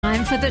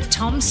time for the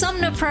Tom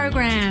Sumner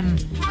Program.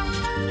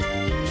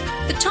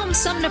 The Tom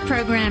Sumner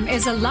Program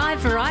is a live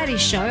variety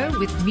show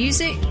with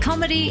music,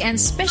 comedy, and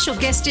special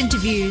guest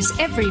interviews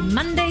every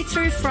Monday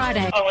through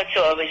Friday. Oh, it's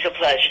always a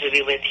pleasure to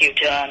be with you,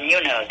 Tom.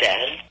 You know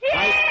that.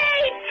 Yay,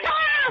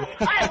 Tom!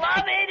 I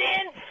love it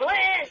in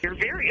Flint! You're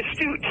very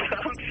astute,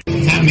 Tom.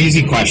 Not an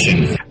easy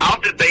question.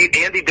 I'll debate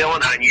Andy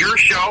Dillon on your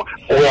show.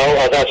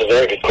 Well, that's a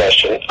very good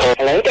question.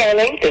 Hello,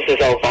 darling. This is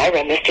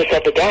Elvira, Mistress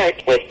of the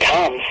Dark, with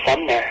Tom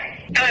Sumner.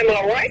 I'm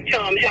all right,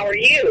 Tom. How are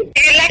you?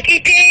 A lucky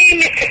day,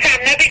 Mr.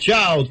 Sumner.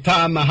 Ciao,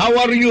 Tom. How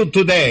are you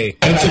today?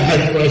 That's a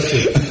good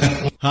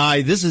question.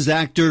 Hi, this is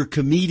actor,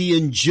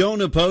 comedian Joe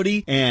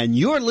Napodi, and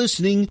you're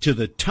listening to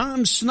the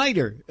Tom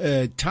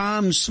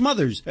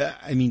Smothers.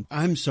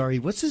 I'm sorry,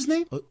 what's his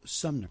name? Oh,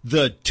 Sumner.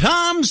 The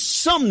Tom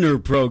Sumner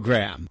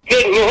Program.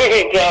 Good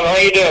morning, Tom. How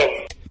you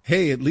doing?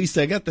 Hey, at least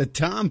I got the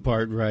Tom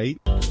part right.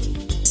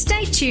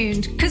 Stay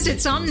tuned, because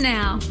it's on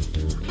now.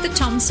 The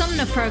Tom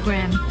Sumner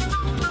Program.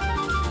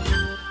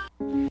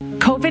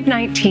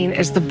 COVID-19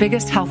 is the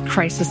biggest health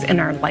crisis in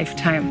our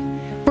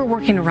lifetime. We're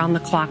working around the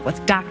clock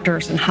with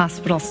doctors and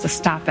hospitals to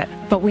stop it,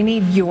 but we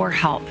need your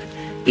help.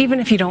 Even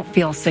if you don't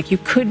feel sick, you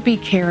could be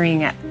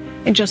carrying it.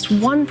 And just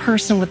one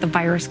person with the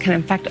virus can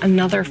infect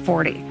another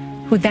 40,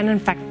 who then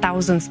infect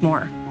thousands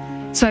more.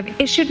 So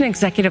I've issued an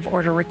executive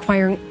order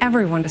requiring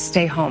everyone to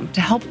stay home to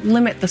help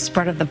limit the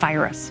spread of the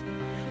virus.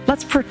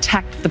 Let's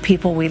protect the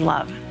people we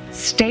love.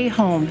 Stay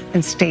home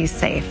and stay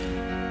safe.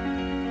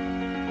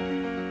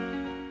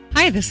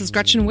 Hi, this is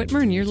Gretchen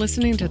Whitmer, and you're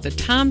listening to the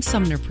Tom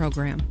Sumner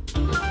Program.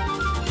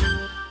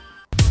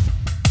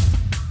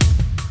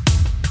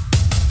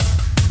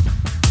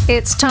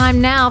 It's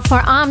time now for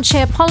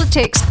Armchair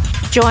Politics.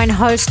 Join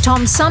host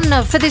Tom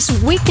Sumner for this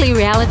weekly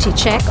reality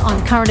check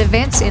on current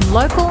events in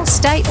local,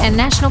 state, and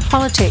national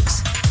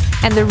politics,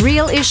 and the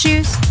real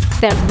issues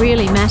that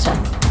really matter.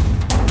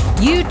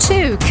 You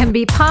too can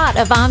be part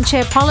of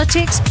Armchair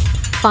Politics.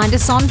 Find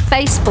us on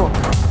Facebook.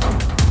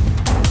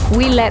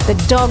 We let the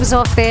dogs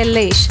off their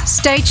leash.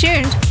 Stay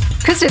tuned,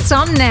 because it's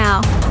on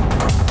now.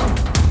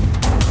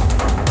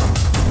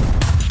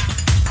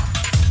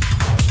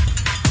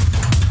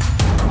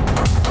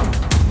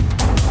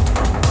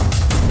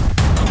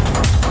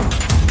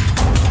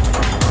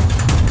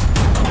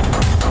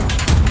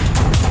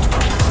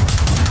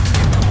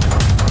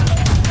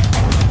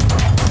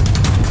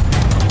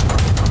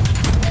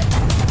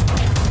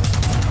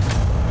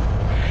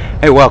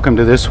 Hey, welcome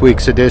to this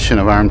week's edition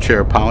of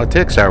Armchair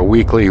Politics, our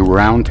weekly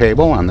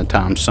roundtable on the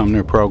Tom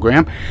Sumner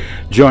Program.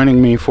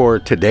 Joining me for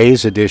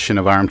today's edition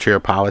of Armchair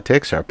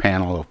Politics, our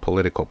panel of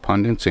political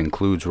pundits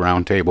includes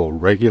roundtable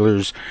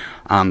regulars.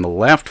 On the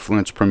left,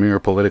 Flint's premier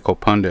political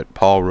pundit,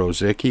 Paul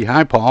Rosicki.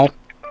 Hi, Paul.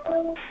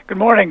 Good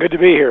morning. Good to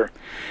be here.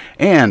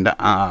 And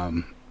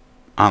on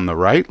the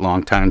right,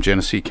 longtime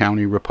Genesee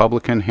County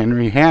Republican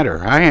Henry Hatter.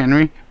 Hi,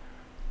 Henry.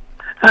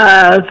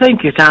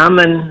 Thank you, Tom,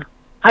 and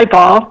hi,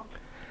 Paul.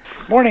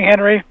 Morning,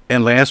 Henry.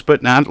 And last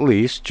but not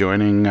least,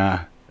 joining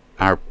our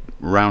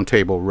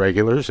roundtable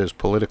regulars is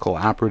political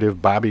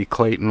operative Bobby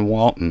Clayton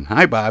Walton.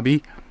 Hi,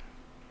 Bobby.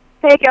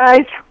 Hey,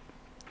 guys.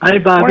 Hi,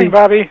 Bobby. Morning,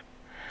 Bobby.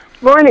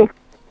 Morning.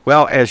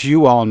 Well, as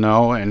you all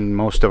know, and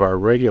most of our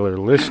regular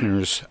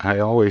listeners, I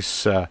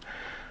always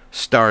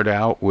start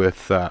out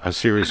with a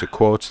series of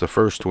quotes, the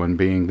first one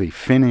being the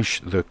Finish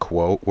the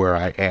Quote, where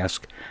I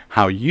ask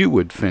how you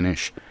would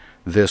finish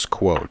this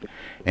quote.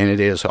 And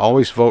it is,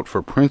 always vote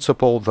for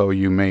principle, though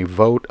you may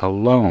vote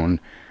alone,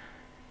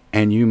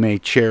 and you may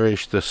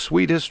cherish the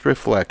sweetest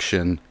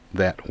reflection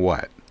that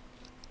what?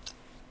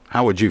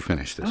 How would you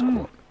finish this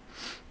quote?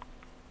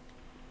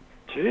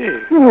 Gee.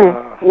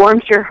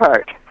 Warms your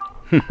heart.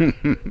 Of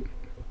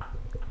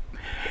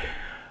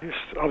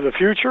the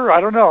future? I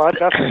don't know.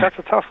 That's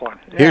a tough one.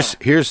 Yeah.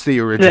 Here's the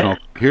original.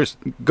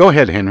 Go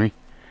ahead, Henry.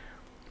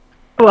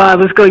 Well, I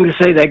was going to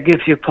say that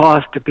gives you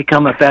pause to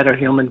become a better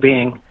human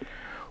being.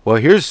 Well,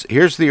 here's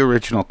the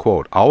original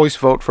quote. Always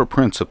vote for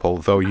principle,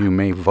 though you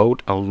may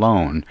vote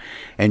alone,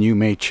 and you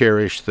may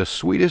cherish the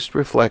sweetest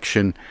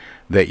reflection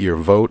that your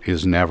vote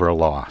is never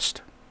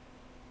lost.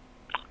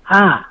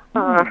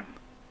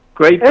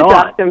 Great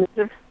thought.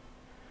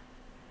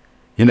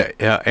 You know,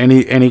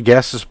 any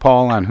guesses,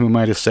 Paul, on who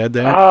might have said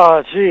that?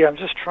 Oh, gee, I'm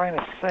just trying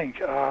to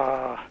think.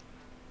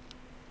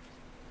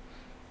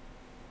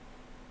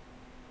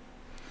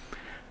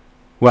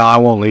 Well, I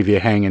won't leave you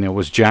hanging. It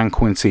was John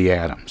Quincy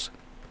Adams.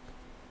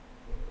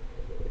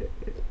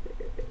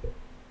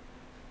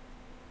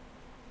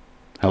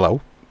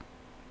 Hello?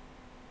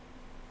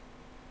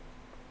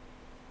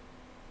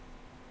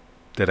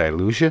 Did I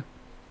lose you?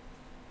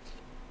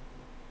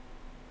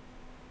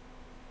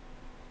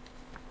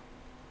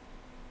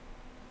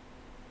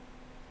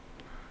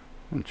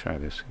 I'll try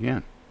this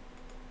again.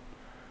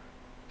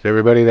 Is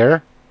everybody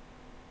there?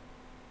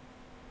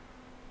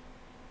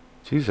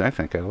 Geez, I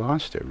think I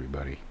lost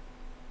everybody.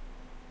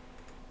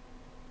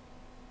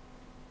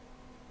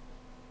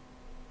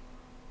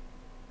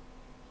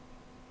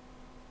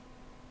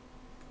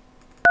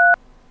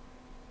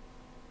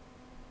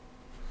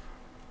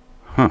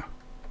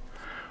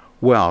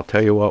 Well, I'll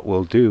tell you what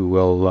we'll do.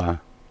 We'll,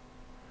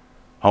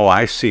 oh,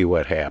 I see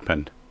what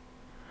happened.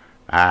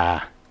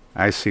 I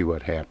see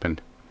what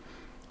happened.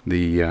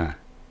 The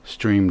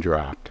stream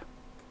dropped.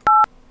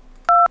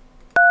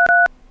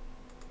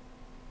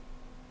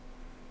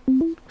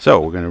 So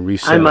we're going to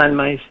reset. I'm on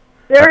my...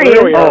 There he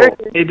is. Oh,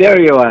 hey, there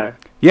you are.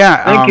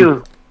 Yeah. Thank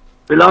you.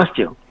 We lost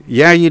you.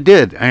 Yeah, you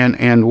did.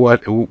 And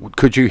what,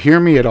 could you hear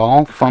me at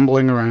all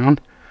fumbling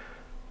around?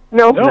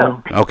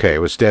 No. Okay, it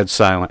was dead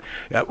silent.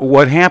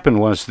 What happened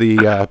was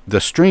the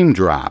stream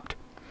dropped,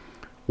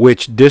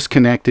 which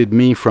disconnected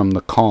me from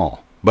the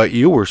call. But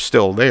you were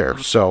still there,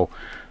 so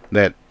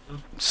that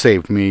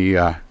saved me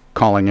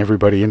calling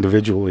everybody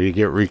individually to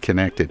get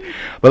reconnected.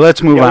 But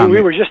let's move on.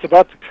 We were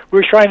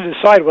trying to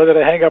decide whether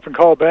to hang up and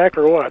call back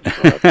or what.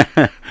 So.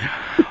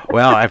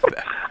 Well,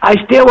 I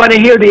still want to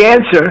hear the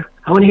answer.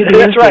 I want to hear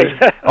the answer.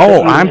 That's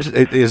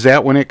right. Is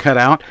that when it cut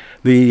out?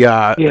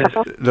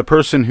 The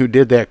person who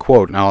did that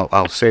quote, and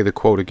I'll say the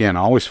quote again,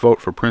 always vote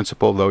for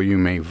principle, though you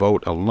may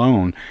vote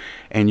alone,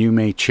 and you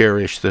may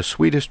cherish the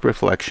sweetest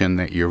reflection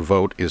that your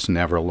vote is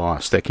never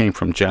lost. That came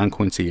from John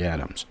Quincy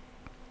Adams.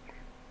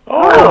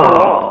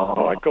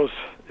 Oh, it goes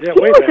way back.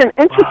 He was an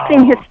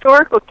interesting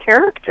historical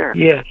character.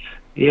 Yes,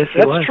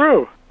 that's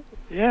true.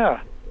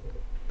 Yeah.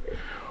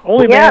 The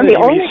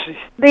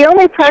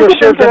only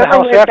president that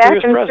ever went back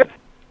and served.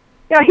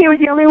 Yeah, he was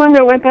the only one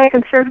that went back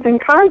and served in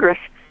Congress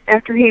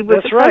after he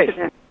was president.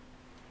 Right.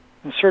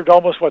 And served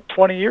almost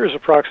 20 years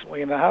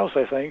approximately in the House,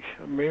 I think,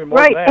 maybe more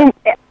right. than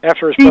that.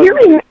 After his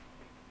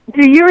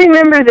Do you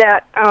remember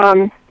that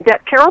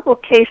that terrible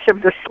case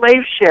of the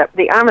slave ship,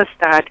 the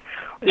Amistad,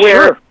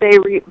 where they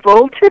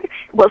revolted?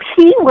 Well,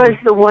 he was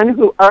the one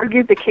who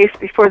argued the case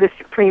before the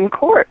Supreme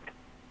Court.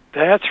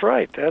 That's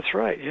right.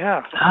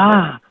 Yeah.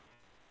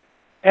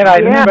 And as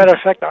a matter of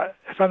fact,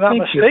 if I'm not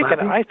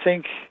mistaken,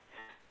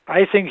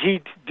 I think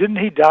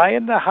he die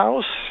in the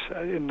House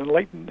in the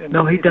late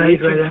No, he died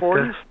 1840s?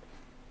 Right after.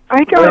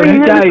 I don't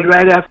remember. He died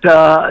right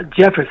after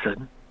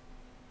Jefferson.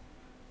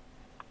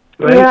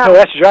 Right? Yeah. No,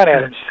 that's John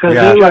Adams.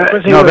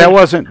 That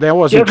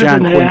wasn't John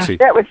Quincy.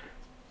 That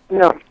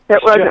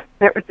wasn't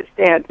his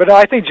dad. But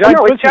I think John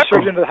Quincy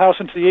served into the House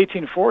into the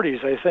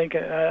 1840s.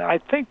 I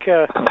think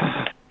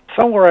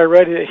somewhere I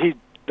read he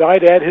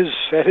died at his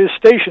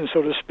station,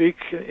 so to speak,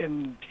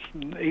 in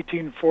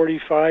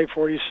 1845,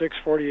 46,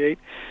 48,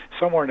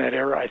 somewhere in that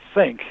era, I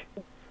think.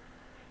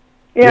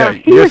 Yeah,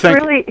 he was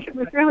really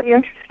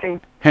interesting.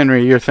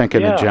 Henry, you're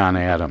thinking of John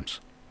Adams.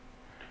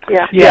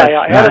 Yeah.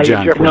 Adams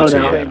John and Quincy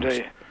Jefferson Adams. the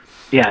same day.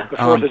 Yeah. The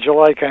 4th of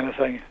July kind of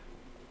thing.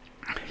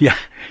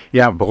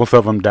 Yeah, both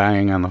of them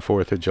dying on the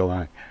 4th of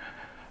July.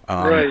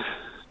 Right.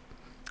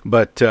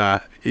 But,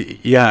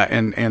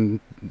 and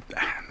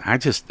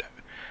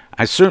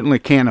I certainly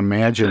can't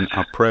imagine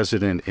a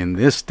president in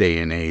this day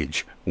and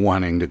age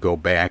wanting to go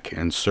back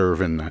and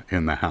serve in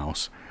the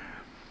House.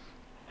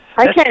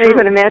 I can't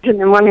even imagine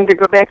them wanting to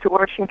go back to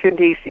Washington,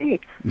 D.C.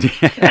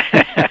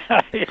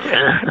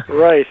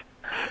 Right.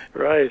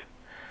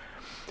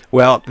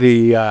 Well,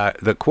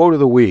 the quote of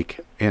the week,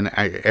 and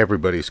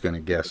everybody's going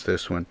to guess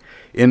this one.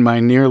 In my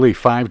nearly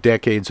 5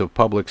 decades of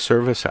public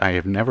service, I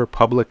have never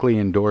publicly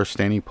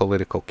endorsed any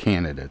political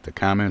candidate. The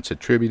comments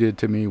attributed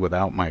to me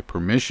without my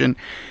permission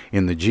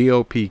in the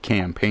GOP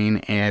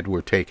campaign ad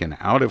were taken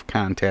out of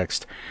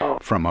context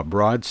from a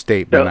broad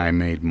statement I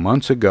made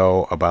months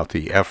ago about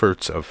the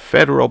efforts of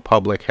federal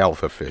public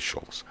health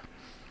officials.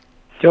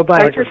 Joe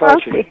Biden. Dr.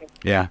 Fauci.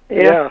 Yeah,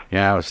 it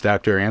was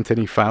Dr.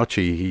 Anthony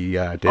Fauci. He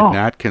did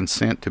not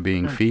consent to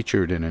being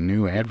featured in a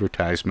new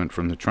advertisement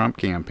from the Trump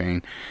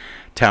campaign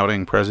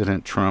touting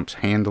President Trump's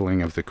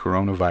handling of the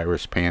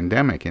coronavirus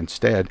pandemic.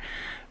 Instead,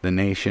 the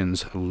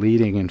nation's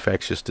leading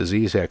infectious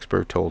disease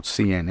expert told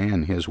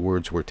CNN his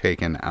words were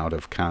taken out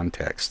of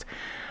context.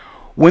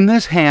 When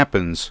this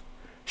happens,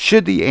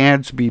 should the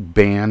ads be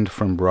banned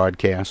from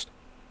broadcast?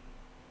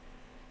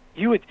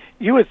 You would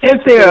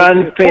think if they're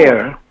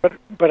unfair.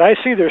 But I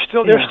see they're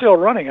still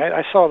running.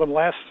 I saw them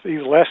last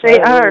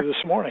night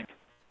this morning.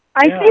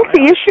 I think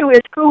the issue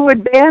is who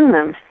would ban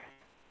them.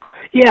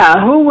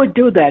 Yeah, who would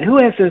do that? Who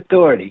has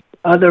authority?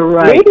 Other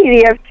rights?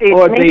 Maybe the FCC.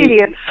 Or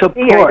the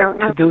support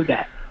to do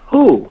that?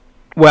 Who?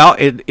 Well,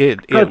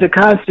 because the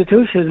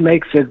Constitution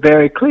makes it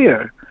very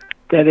clear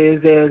that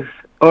it is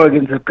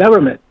organs of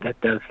government that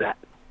does that.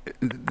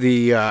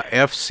 The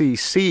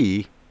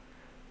FCC,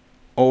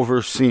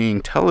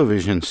 overseeing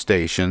television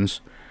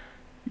stations,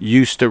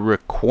 used to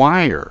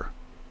require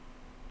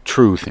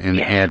truth in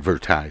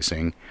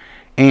advertising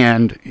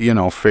and,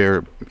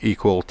 fair,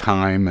 equal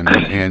time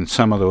and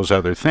some of those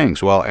other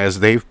things. Well, as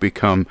they've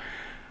become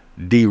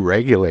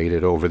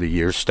deregulated over the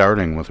years,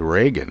 starting with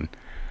Reagan,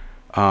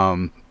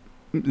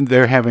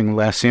 they're having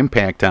less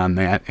impact on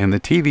that. And the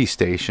TV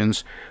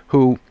stations,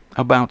 who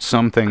about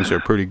some things are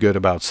pretty good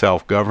about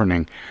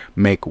self-governing,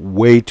 make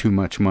way too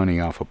much money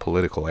off of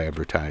political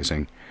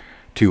advertising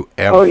to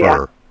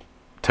ever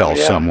tell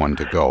someone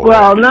to go.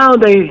 Well, now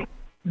they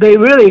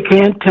really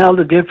can't tell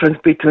the difference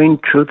between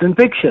truth and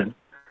fiction.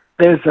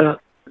 There's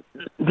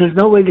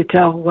no way to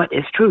tell what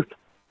is truth.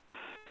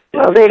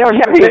 Well, they don't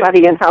have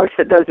anybody in-house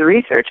that does the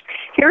research.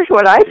 Here's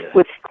what I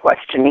was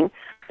questioning,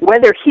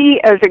 whether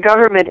he, as a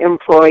government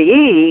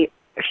employee,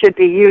 should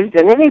be used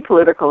in any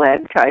political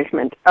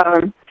advertisement,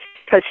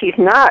 because he's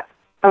not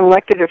an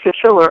elected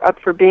official or up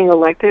for being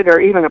elected or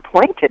even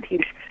appointed.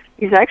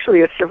 He's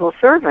actually a civil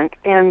servant,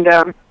 and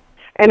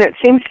it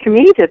seems to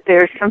me that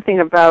there's something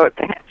about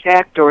the Hatch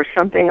Act or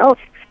something else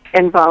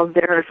involved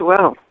there as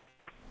well.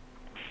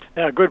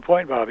 Yeah, good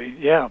point, Bobby.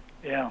 Yeah.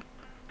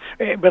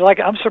 But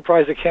I'm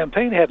surprised the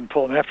campaign hadn't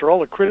pulled him. After all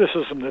the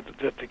criticism that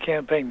the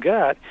campaign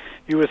got,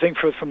 you would think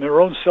from their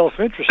own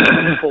self-interest they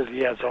would have pulled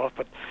the ads off.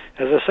 But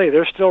as I say,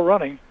 they're still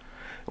running.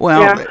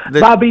 Well,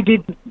 Bobby,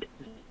 did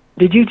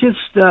you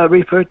just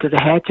refer to the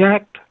Hatch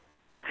Act?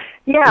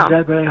 Yeah. Is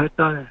that what I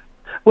thought?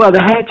 Well,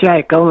 the Hatch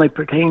Act only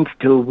pertains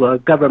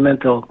to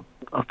governmental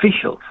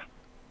officials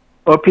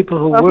or people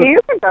who work. Well, he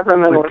is a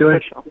governmental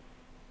official.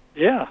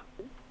 Yeah.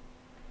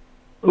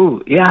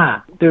 Ooh,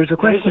 yeah. There's a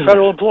question. He's a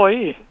federal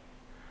employee.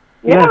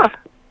 Yeah.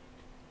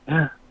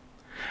 Yes.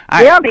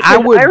 Yeah.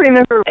 Because I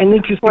remember an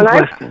interesting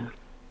question.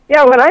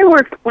 When I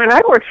worked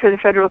for the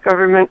federal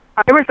government,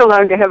 I was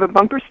allowed to have a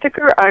bumper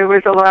sticker. I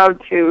was allowed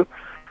to.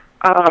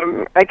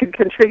 I could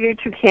contribute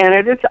to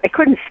candidates. I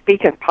couldn't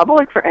speak in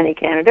public for any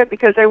candidate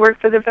because I worked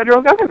for the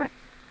federal government.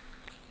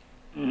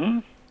 Mm-hmm.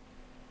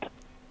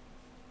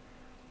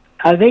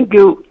 I think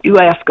you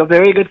ask a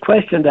very good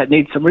question that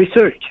needs some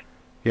research.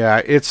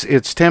 Yeah,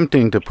 it's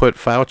tempting to put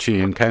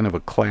Fauci in kind of a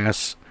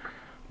class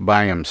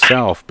by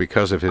himself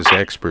because of his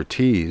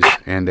expertise,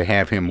 and to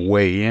have him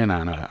weigh in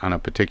on a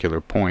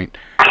particular point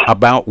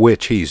about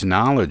which he's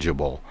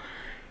knowledgeable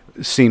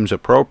seems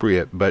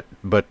appropriate, but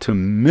to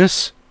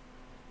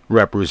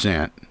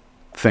misrepresent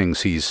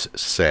things he's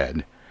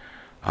said,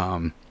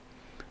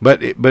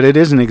 but it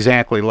isn't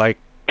exactly like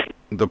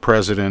the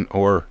president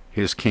or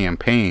his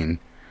campaign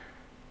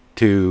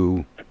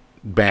to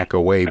back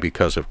away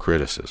because of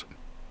criticism.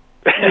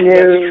 That's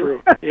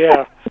true.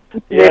 Yeah.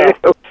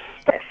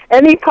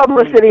 Any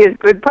publicity is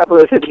good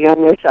publicity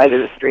on their side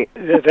of the street.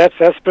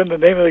 That's been the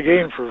name of the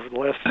game for the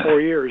last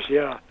 4 years.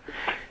 Yeah.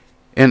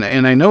 And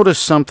I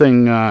noticed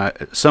something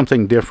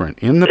different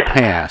in the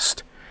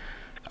past.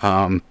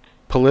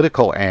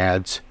 Political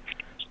ads.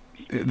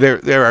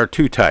 There are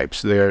two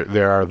types.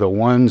 There are the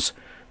ones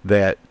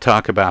that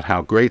talk about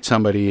how great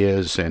somebody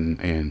is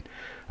and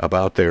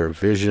about their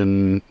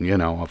vision,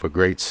 of a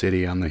great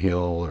city on the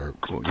hill or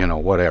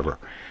whatever.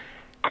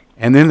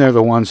 And then they're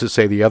the ones that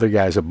say the other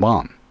guy's a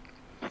bum.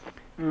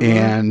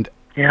 Mm-hmm.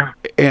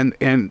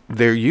 And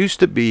there used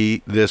to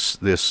be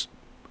this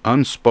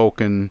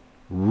unspoken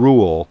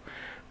rule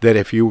that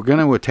if you were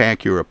going to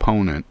attack your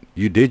opponent,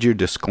 you did your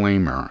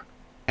disclaimer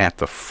at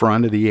the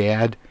front of the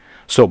ad.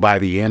 So by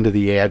the end of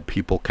the ad,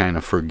 people kind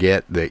of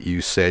forget that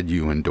you said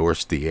you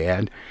endorsed the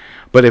ad.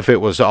 But if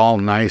it was all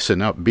nice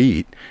and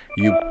upbeat,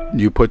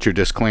 you put your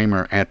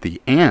disclaimer at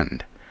the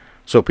end,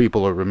 so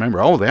people will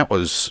remember, oh, that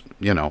was,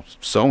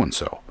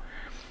 so-and-so.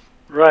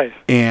 Right.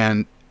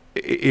 And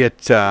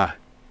it's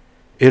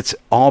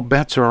all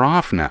bets are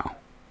off now.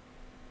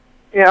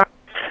 Yeah.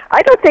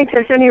 I don't think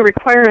there's any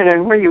requirement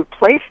on where you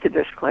place the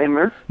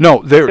disclaimer.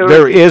 No,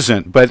 there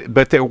isn't,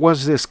 but there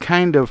was this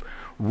kind of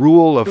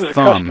rule of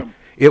thumb.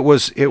 It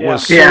was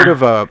sort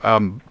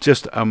of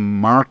just a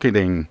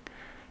marketing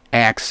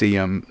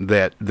axiom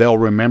that they'll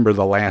remember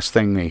the last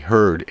thing they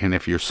heard, and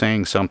if you're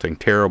saying something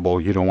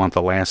terrible, you don't want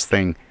the last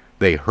thing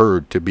they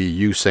heard to be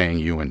you saying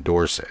you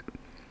endorse it.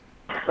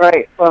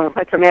 Right. Well,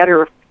 that's a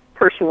matter of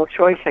personal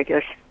choice, I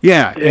guess.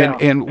 Yeah,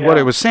 and what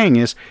I was saying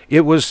is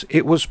it was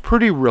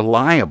pretty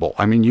reliable.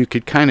 I mean, you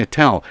could kind of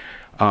tell,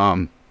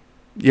 if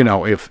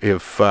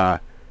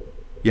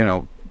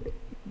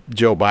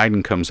Joe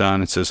Biden comes on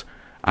and says,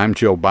 "I'm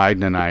Joe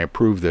Biden and I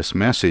approve this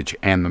message,"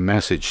 and the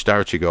message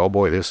starts, you go, "Oh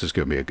boy, this is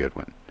going to be a good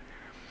one."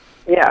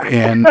 Yeah.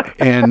 And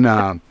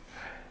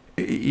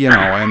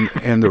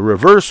the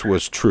reverse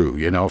was true.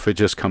 If it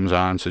just comes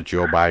on and says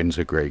Joe Biden's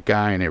a great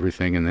guy and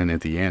everything, and then at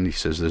the end he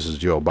says, "This is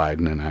Joe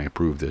Biden and I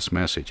approve this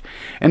message."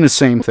 And the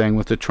same thing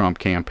with the Trump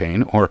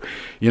campaign, or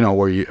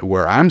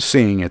where I'm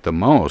seeing it the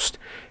most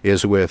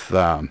is with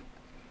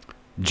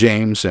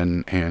James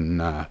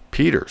and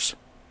Peters.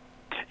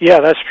 Yeah,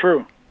 that's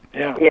true.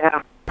 Yeah.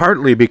 Yeah.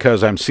 Partly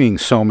because I'm seeing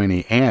so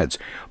many ads,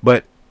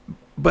 but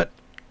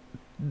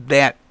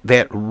that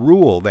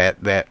rule,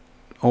 that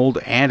old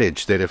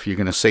adage that if you're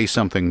going to say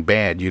something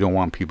bad, you don't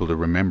want people to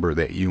remember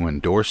that you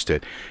endorsed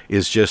it,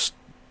 is just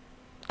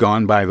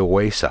gone by the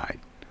wayside.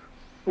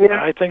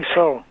 Yeah, I think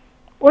so.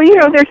 Well,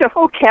 there's a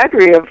whole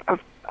cadre of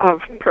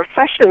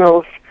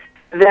professionals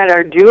that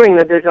are doing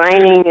the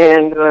designing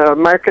and the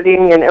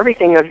marketing and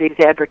everything of these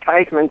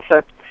advertisements.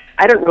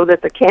 I don't know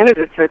that the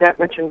candidates are that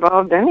much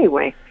involved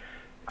anyway.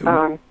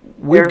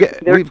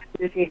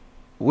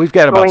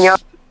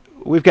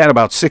 We've got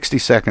about 60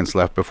 seconds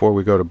left before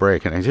we go to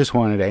break, and I just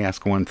wanted to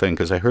ask one thing,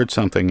 because I heard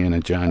something in a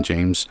John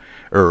James,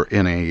 or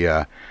in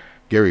a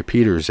Gary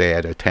Peters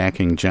ad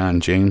attacking John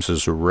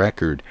James's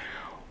record.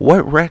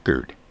 What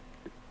record?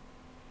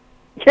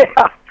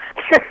 Yeah,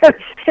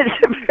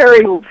 it's a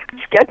very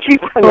sketchy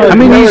one. I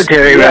mean,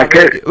 military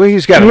record. Well,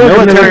 he's got a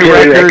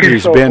military record.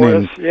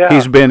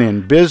 He's been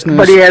in business,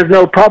 but he has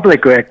no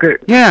public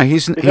record. Yeah, he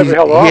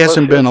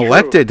hasn't been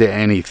elected to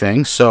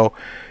anything. So,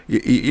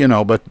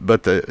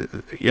 but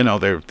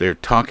they're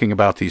talking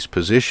about these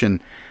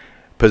positions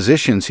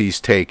he's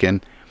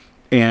taken,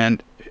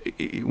 and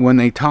when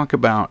they talk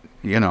about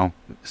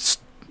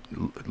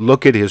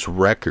look at his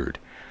record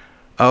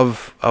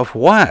of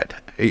what.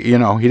 He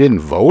didn't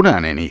vote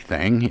on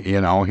anything.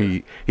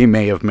 He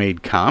may have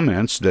made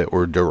comments that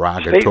were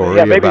derogatory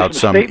about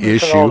some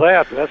issue. And all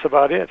that, but that's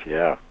about it.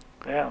 Yeah.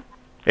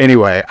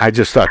 Anyway, I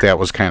just thought that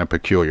was kind of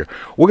peculiar.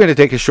 We're going to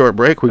take a short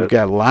break. We've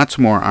got lots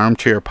more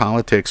Armchair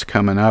Politics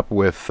coming up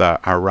with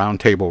our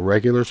roundtable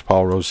regulars,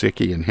 Paul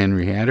Rosicki and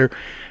Henry Hatter,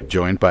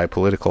 joined by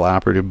political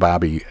operative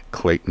Bobby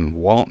Clayton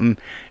Walton.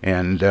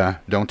 And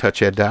don't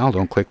touch that dial.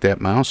 Don't click that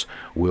mouse.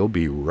 We'll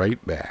be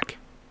right back.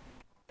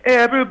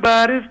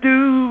 Everybody's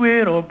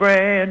doing a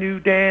brand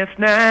new dance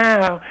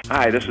now.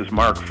 Hi, this is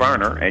Mark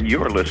Farner, and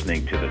you're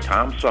listening to the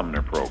Tom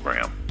Sumner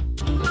Program.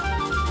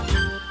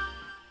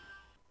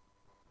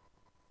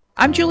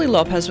 I'm Julie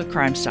Lopez with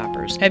Crime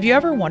Stoppers. Have you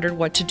ever wondered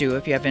what to do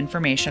if you have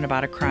information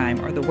about a crime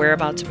or the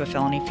whereabouts of a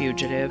felony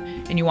fugitive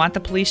and you want the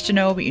police to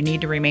know but you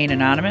need to remain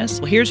anonymous?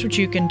 Well, here's what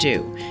you can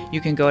do. You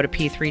can go to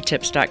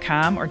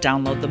p3tips.com or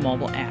download the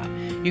mobile app.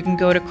 You can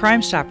go to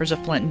Crime Stoppers of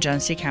Flint and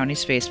Genesee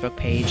County's Facebook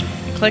page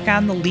and click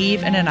on the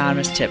Leave an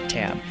Anonymous Tip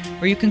tab,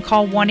 or you can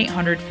call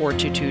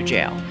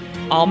 1-800-422-JAIL.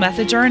 All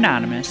methods are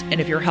anonymous,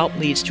 and if your help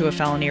leads to a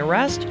felony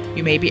arrest,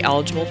 you may be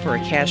eligible for a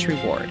cash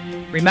reward.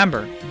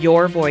 Remember,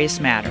 your voice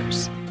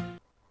matters.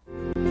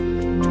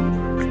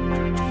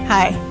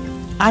 Hi,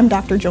 I'm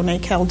Dr. Jonae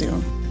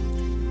Caldoun.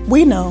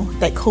 We know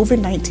that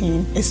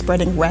COVID-19 is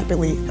spreading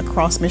rapidly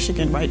across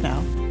Michigan right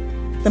now.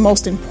 The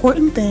most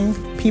important thing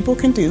people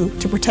can do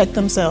to protect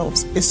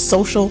themselves is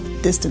social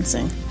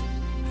distancing.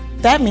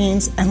 That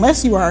means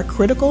unless you are a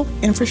critical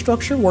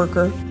infrastructure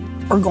worker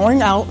or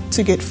going out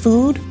to get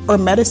food or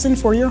medicine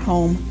for your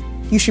home,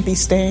 you should be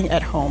staying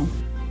at home.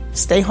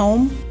 Stay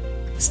home,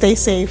 stay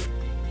safe,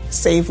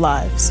 save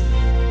lives.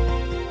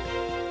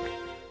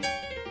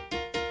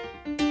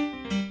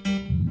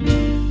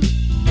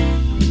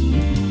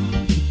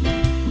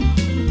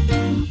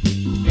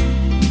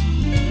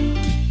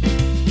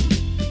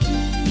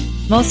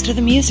 Most of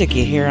the music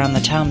you hear on the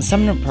Tom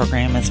Sumner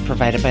program is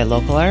provided by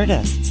local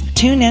artists.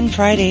 Tune in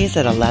Fridays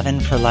at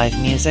 11 for live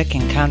music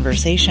and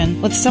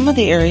conversation with some of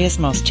the area's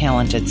most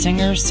talented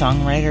singers,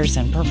 songwriters,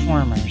 and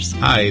performers.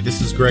 Hi,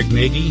 this is Greg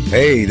Nagy.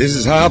 Hey, this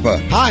is Harper.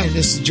 Hi,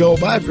 this is Joe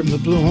By from the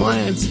Blue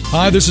Hawaiians.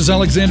 Hi, this is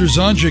Alexander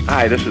Zonjic.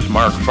 Hi, this is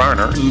Mark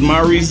Farner. This is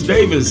Maurice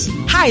Davis.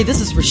 Hi, this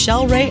is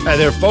Rochelle Ray. Hi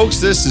there, folks.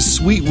 This is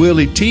Sweet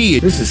Willie T.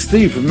 This is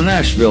Steve from the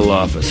Nashville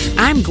office.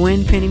 I'm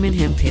Gwen Pennyman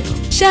Hemphill.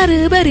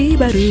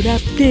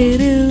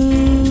 Shadoo-ba-dee-ba-doo-da-doo-doo.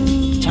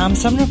 Tom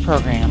Sumner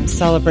program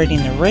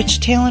celebrating the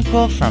rich talent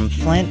pool from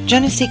Flint,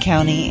 Genesee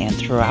County, and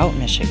throughout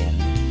Michigan.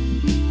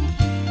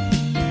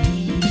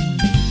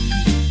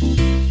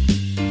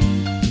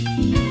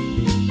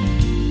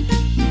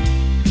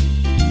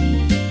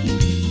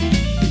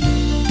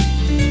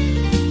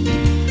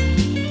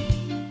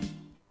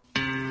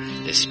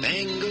 The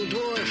Spangled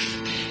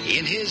Dwarf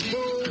in his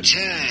bow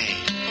tie.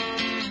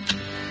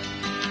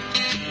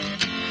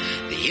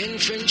 The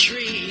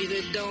infantry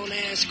that don't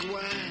ask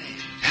why.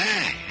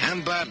 Hi,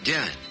 I'm Bob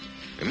Dylan.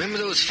 Remember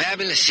those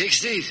fabulous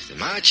 60s? The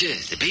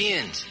marches, the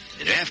be-ins,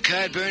 the draft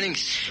card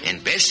burnings,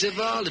 and best of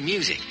all, the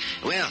music.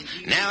 Well,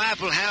 now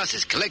Apple House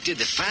has collected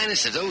the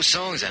finest of those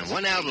songs on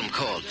one album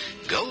called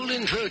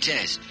Golden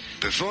Protest,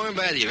 performed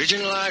by the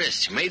original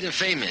artists who made them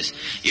famous.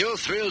 You'll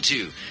thrill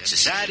to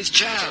Society's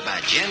Child by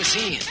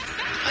Janisine,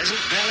 Pleasant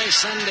Valley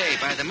Sunday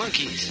by the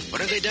Monkees,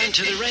 What Have They Done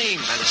to the Rain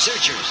by the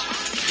Searchers,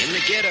 In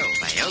the Ghetto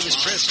by Elvis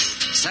Presley,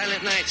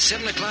 Silent Night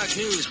 7 o'clock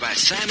News by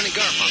Simon and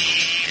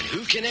Garfunkel, and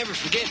who can ever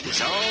forget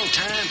this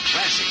all-time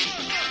classic?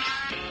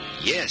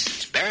 Yes,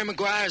 it's Barry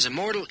McGuire's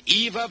immortal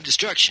Eve of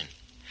Destruction.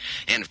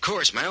 And, of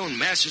course, my own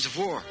Masters of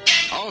War,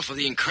 all for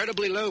the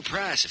incredibly low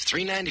price of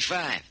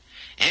 $3.95.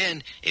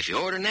 And if you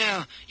order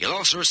now, you'll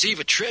also receive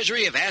a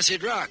treasury of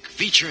acid rock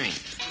featuring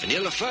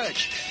Vanilla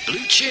Fudge,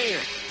 Blue Cheer,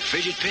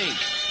 Frigid Pink,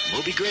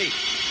 Moby Grape,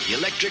 The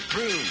Electric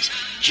Prunes,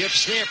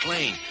 Jefferson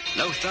Airplane,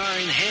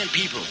 Lotharian Hand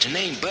People, to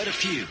name but a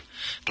few.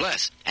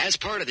 Plus, as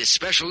part of this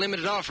special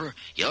limited offer,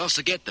 you'll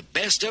also get the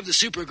best of the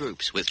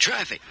supergroups with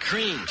Traffic,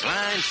 Cream,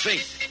 Blind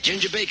Faith,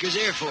 Ginger Baker's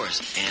Air Force,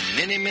 and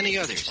many, many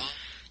others.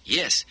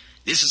 Yes,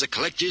 this is a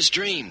collector's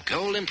dream,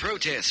 Golden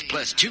Protest,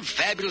 plus 2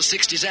 fabulous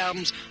 60s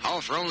albums,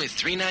 all for only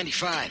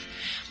 $3.95.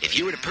 If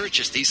you were to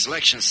purchase these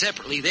selections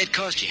separately, they'd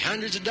cost you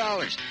hundreds of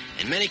dollars,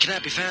 and many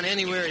cannot be found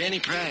anywhere at any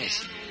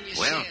price.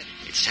 Well,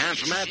 it's time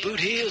for my boot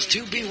heels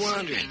to be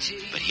wandering.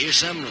 But here's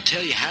someone who'll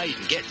tell you how you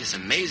can get this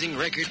amazing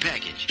record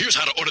package. Here's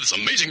how to order this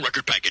amazing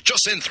record package.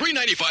 Just send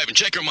 $3.95 and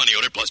check your money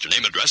order plus your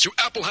name and address to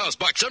Apple House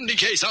Box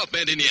 70K, South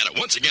Bend, Indiana.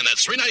 Once again,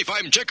 that's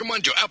 $3.95 and check your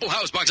money to Apple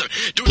House Box.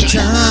 Do it.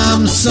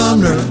 Tom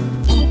Sumner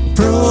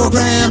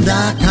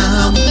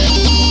Program.com.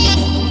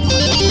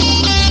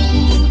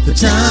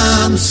 The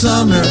Tom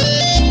Sumner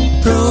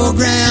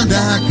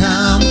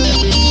Program.com.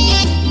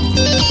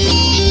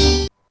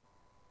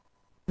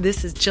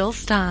 This is Jill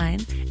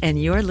Stein,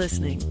 and you're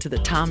listening to the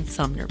Tom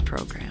Sumner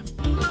Program.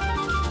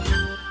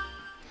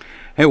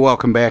 Hey,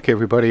 welcome back,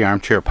 everybody.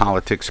 Armchair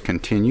Politics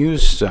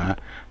continues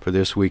for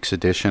this week's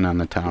edition on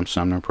the Tom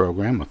Sumner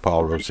Program with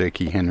Paul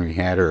Rosicki, Henry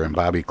Hatter, and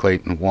Bobby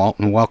Clayton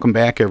Walton. Welcome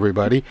back,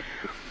 everybody.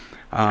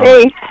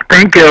 Hey,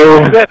 thank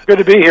you. Good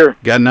to be here.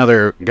 Got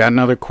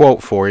another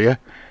quote for you,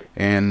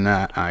 and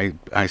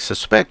I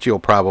suspect you'll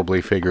probably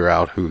figure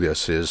out who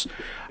this is.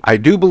 I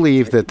do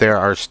believe that there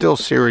are still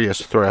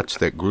serious threats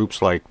that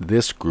groups like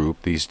this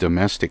group, these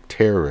domestic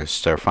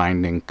terrorists, are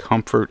finding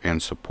comfort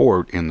and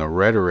support in the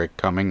rhetoric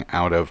coming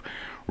out of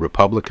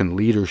Republican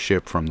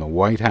leadership from the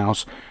White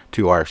House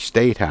to our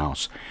State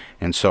House,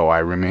 and so I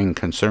remain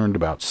concerned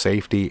about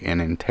safety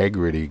and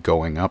integrity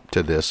going up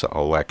to this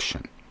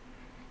election.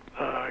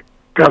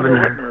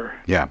 Governor Whitmer.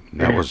 Yeah,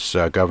 that was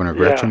Governor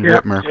Gretchen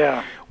Whitmer.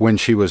 Yeah. When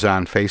she was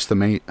on Face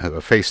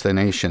the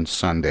Nation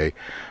Sunday,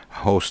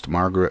 host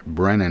Margaret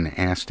Brennan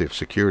asked if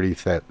security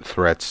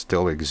threats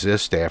still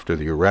exist after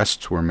the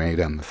arrests were made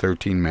on the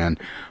 13 men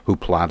who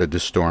plotted to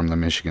storm the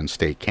Michigan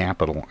State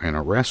Capitol and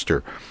arrest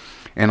her.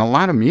 And a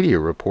lot of media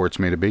reports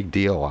made a big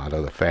deal out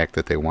of the fact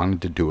that they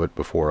wanted to do it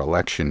before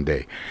Election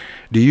Day.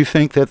 Do you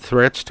think that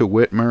threats to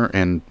Whitmer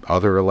and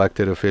other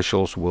elected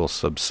officials will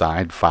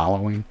subside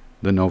following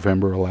the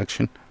November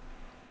election?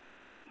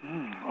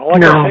 All I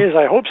can say is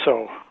I hope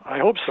so.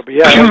 But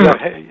yeah, I don't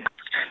think.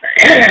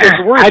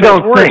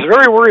 It's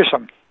very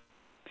worrisome.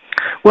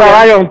 Well,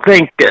 I don't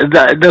think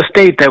the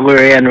state that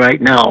we're in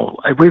right now,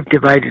 we've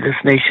divided this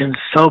nation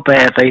so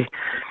badly,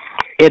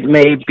 it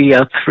may be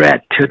a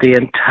threat to the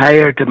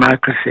entire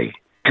democracy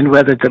and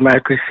whether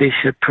democracy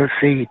should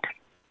proceed.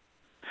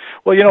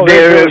 Well,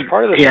 there was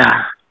part of this.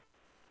 Yeah.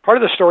 Part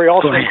of the story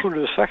also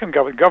included the second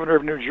governor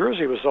of New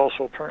Jersey was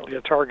also apparently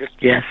a target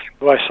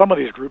by some of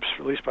these groups,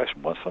 at least by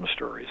some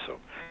stories. So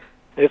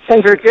it's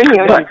in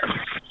Virginia. But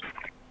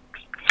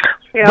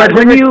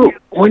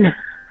when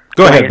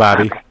go ahead,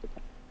 Bobby.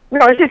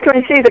 No, I was just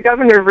going to say the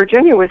governor of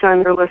Virginia was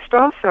on their list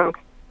also.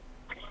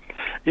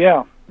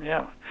 Yeah.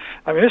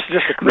 I mean, this is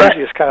just the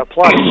craziest kind of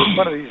plot. It's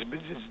one of these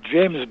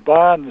James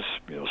Bond's,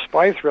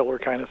 spy thriller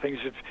kind of things.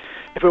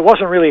 If it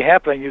wasn't really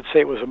happening, you'd say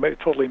it was a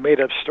totally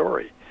made-up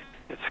story.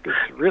 It's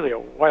really a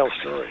wild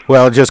story.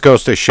 Well, it just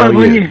goes to show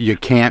you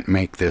can't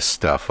make this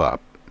stuff up.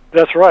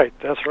 That's right.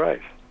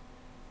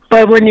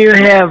 But when you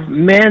have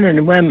men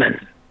and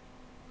women,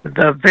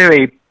 the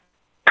very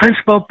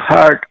principal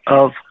part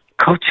of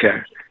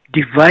culture,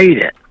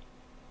 divided,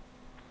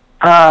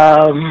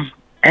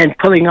 and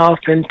pulling off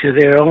into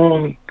their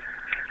own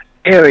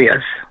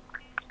areas,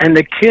 and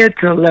the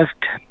kids are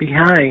left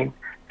behind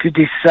to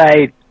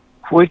decide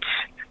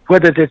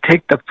whether to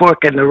take the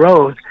fork in the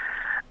road,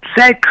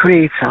 that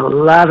creates a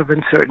lot of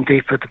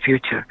uncertainty for the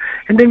future.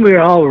 And then we're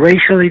all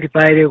racially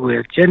divided,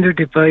 we're gender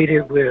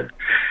divided, we're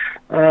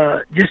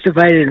just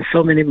divided in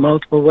so many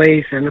multiple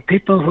ways. And the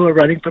people who are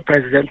running for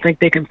president think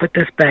they can put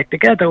this back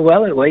together.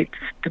 Well, it waits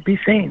to be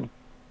seen.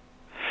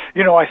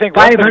 I think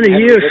 500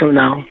 years from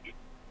now.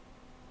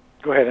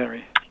 Go ahead,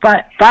 Henry.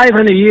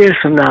 500 years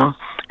from now,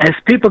 as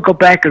people go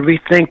back and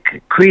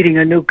rethink creating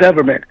a new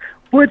government,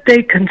 would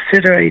they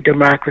consider a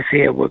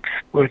democracy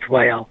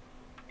worthwhile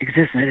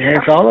existing? It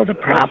has all of the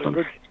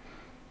problems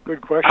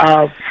good question.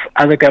 of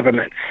other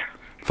governments.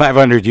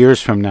 500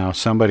 years from now,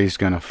 somebody's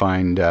going to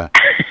find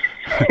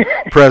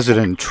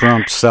President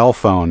Trump's cell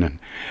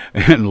phone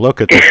and look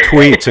at the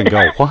tweets and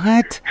go,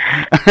 what?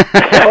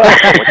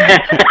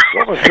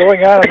 What was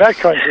going on in that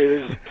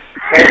country?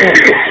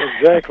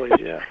 Exactly,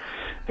 yeah.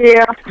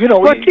 Yeah.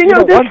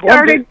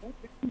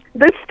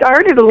 This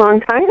started a long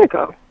time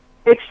ago.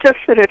 It's just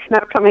that it's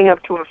not coming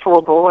up to a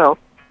full boil.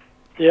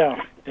 Yeah.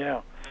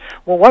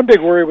 Well, one big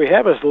worry we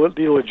have is the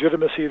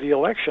legitimacy of the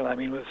election. I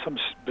mean, with some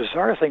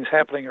bizarre things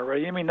happening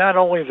already. I mean, not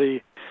only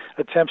the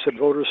attempts at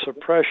voter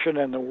suppression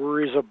and the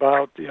worries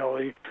about,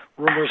 the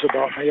rumors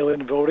about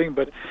mail-in voting,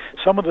 but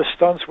some of the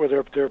stunts where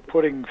they're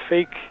putting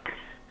fake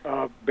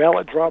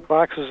ballot drop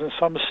boxes in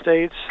some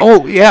states.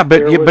 Oh yeah,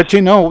 but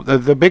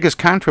the biggest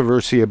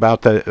controversy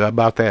about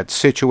that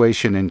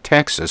situation in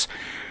Texas,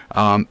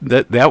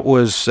 that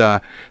was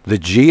the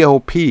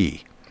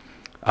GOP.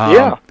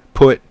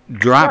 Put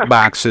drop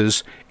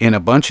boxes in a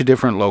bunch of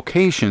different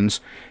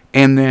locations,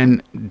 and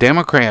then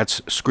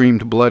Democrats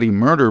screamed bloody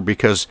murder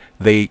because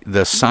the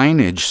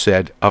signage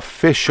said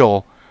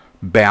official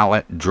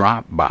ballot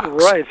drop box.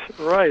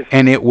 Right.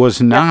 And it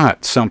was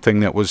not something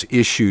that was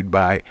issued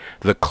by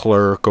the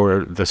clerk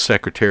or the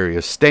Secretary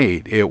of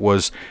State. It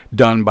was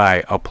done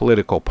by a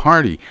political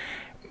party.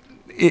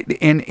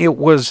 It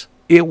was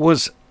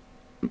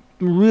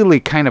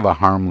really kind of a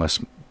harmless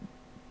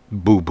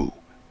boo-boo.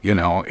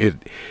 It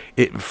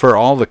for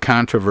all the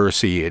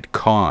controversy it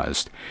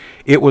caused,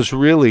 it was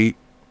really,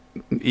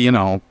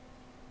 the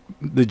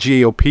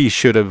GOP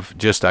should have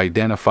just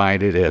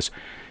identified it as,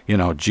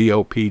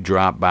 GOP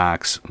drop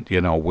box,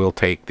 we'll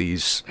take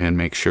these and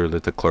make sure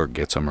that the clerk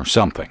gets them or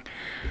something,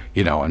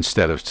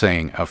 instead of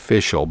saying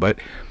official. But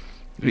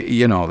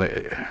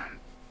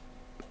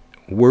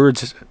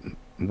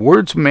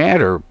words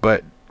matter,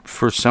 but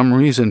for some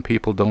reason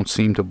people don't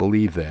seem to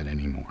believe that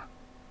anymore.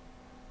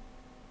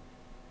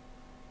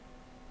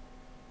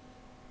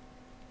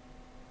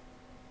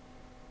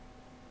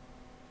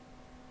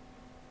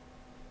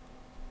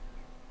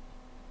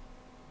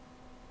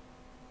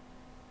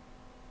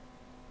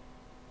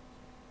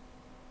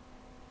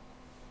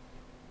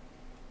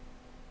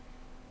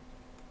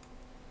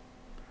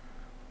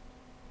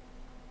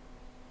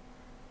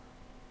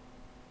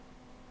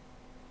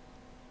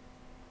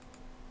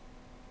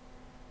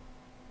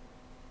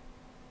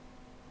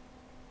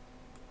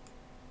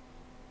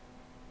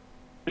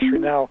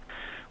 Now,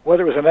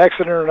 whether it was an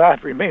accident or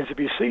not remains to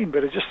be seen,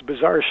 but it's just a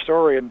bizarre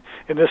story, and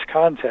in this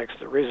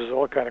context, it raises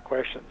all kind of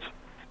questions.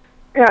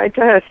 Yeah, it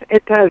does.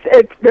 It does.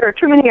 There are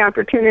too many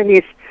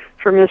opportunities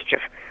for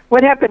mischief.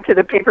 What happened to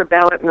the paper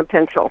ballot and the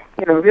pencil?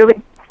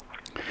 Really?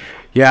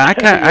 Yeah, I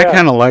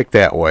kind of like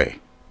that way.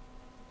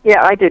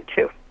 Yeah, I did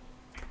too.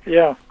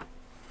 Yeah.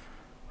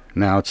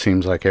 Now it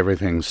seems like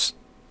everything's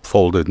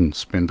folded and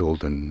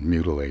spindled and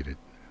mutilated.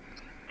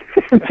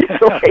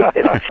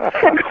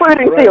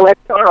 Including the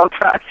electoral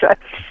process.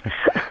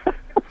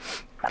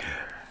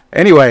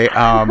 Anyway,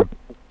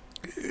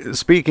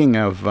 speaking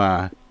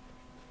of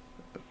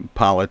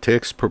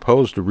politics,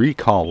 proposed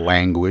recall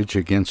language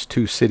against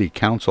 2 city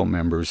council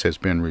members has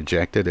been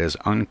rejected as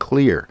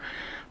unclear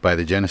by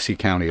the Genesee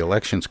County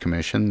Elections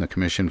Commission. The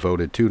commission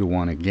voted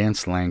 2-1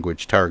 against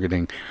language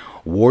targeting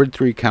Ward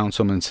 3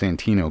 Councilman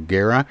Santino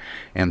Guerra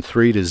and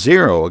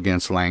 3-0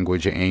 against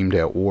language aimed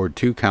at Ward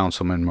 2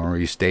 Councilman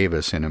Maurice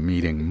Davis in a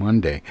meeting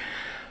Monday.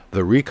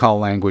 The recall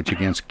language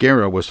against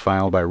Guerra was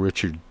filed by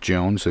Richard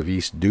Jones of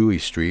East Dewey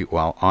Street,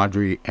 while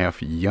Audrey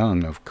F.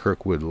 Young of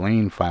Kirkwood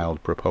Lane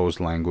filed proposed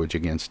language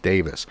against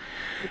Davis.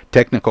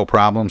 Technical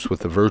problems with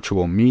the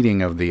virtual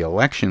meeting of the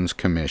Elections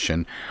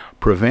Commission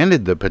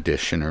prevented the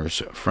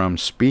petitioners from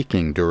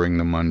speaking during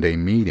the Monday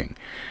meeting.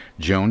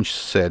 Jones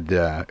said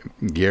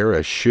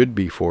Guerra should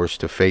be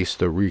forced to face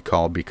the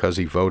recall because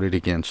he voted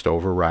against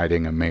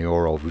overriding a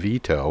mayoral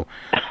veto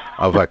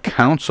of a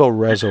council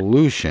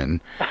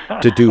resolution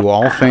to do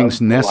all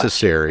things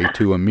necessary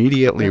to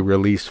immediately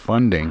release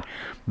funding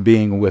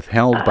being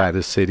withheld by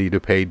the city to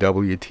pay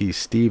W.T.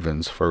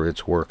 Stevens for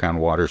its work on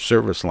water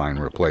service line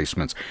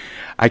replacements.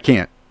 I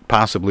can't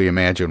possibly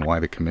imagine why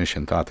the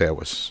commission thought that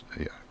was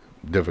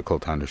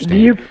difficult to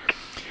understand.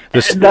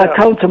 The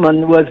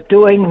councilman was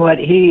doing what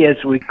he is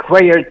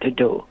required to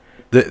do.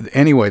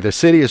 Anyway, the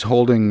city is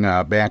holding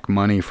back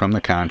money from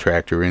the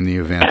contractor in the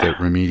event that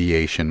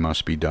remediation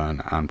must be done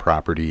on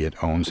property it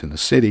owns in the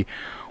city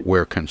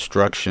where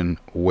construction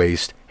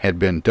waste had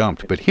been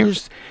dumped. But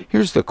here's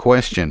the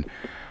question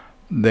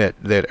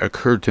that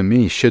occurred to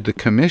me. Should the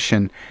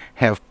commission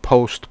have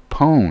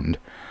postponed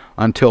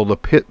until the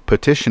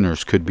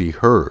petitioners could be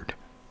heard?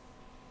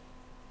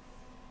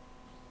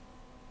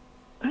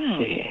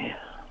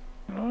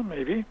 Well,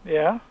 maybe,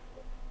 yeah.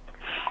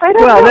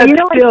 Well, that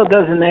still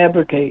doesn't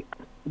abrogate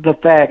the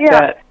fact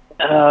that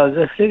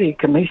the city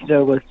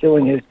commissioner was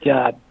doing his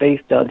job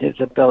based on his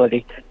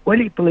ability, what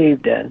he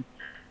believed in,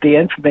 the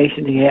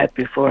information he had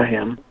before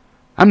him.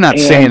 I'm not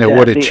saying it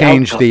would have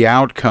changed the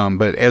outcome,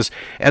 but as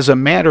a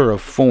matter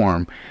of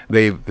form,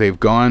 they've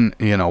gone.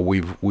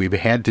 We've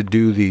had to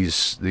do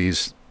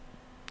these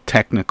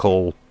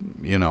technical,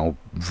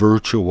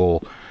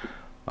 virtual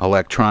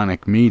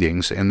electronic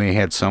meetings, and they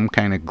had some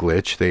kind of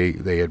glitch.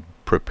 They had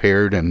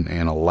prepared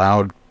and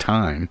allowed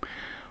time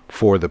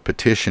for the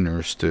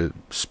petitioners to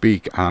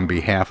speak on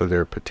behalf of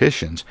their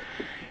petitions.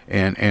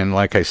 And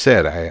like I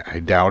said, I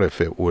doubt if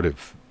it would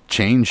have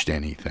changed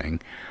anything.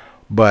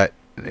 But,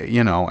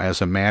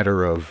 as a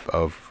matter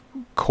of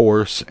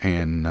course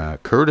and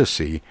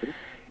courtesy,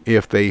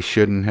 if they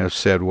shouldn't have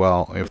said,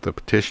 well, if the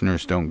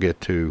petitioners don't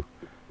get to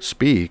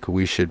speak,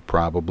 we should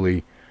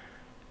probably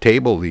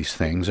table these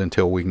things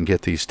until we can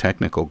get these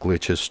technical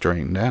glitches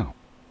straightened out.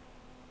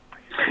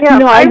 Yeah,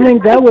 I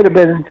think that would have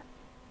been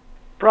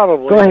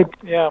probably. Go ahead.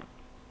 Yeah.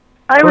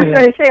 I was going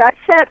to say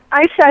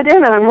I sat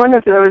in on one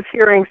of those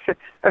hearings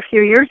a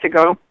few years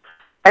ago,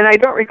 and I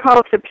don't recall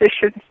if the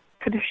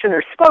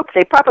petitioner spoke.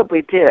 They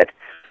probably did.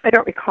 I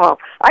don't recall.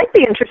 I'd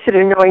be interested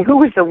in knowing who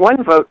was the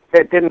one vote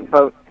that didn't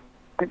vote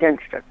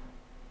against it.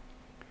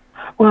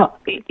 Well,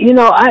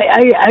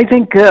 I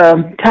think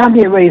Tom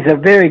here raised a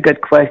very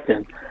good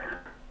question.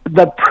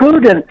 The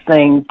prudent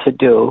thing to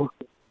do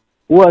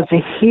was to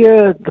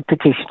hear the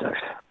petitioners.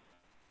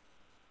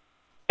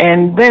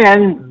 And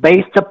then,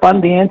 based upon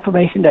the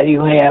information that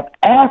you have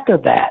after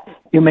that,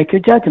 you make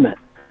your judgment.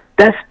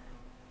 That's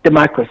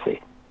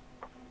democracy.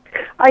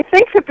 I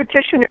think the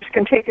petitioners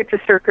can take it to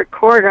circuit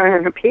court on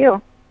an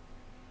appeal.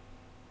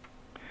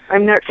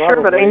 I'm not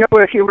sure, but I know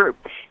if you are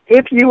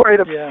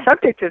the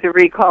subject of the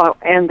recall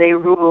and they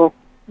rule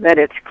that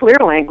it's clear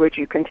language,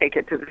 you can take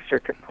it to the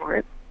circuit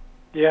court.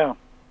 Yeah,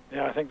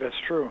 I think that's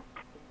true.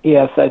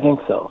 Yes, I think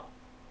so.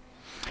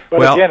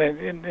 But again,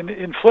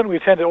 in Flint, we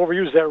tend to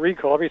overuse that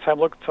recall. Every time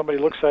somebody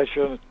looks at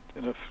you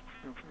in a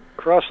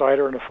cross-eyed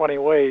or in a funny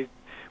way,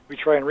 we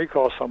try and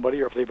recall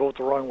somebody, or if they vote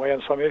the wrong way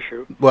on some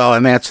issue. Well,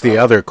 and that's the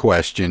other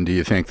question. Do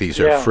you think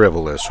these are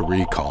frivolous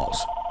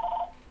recalls?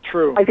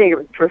 True. I think it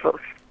was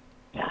frivolous.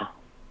 Yeah.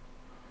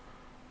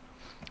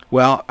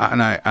 Well, on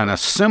a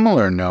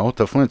similar note,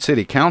 the Flint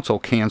City Council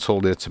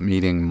canceled its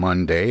meeting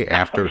Monday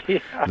after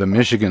the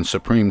Michigan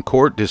Supreme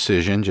Court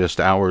decision just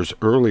hours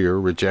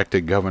earlier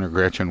rejected Governor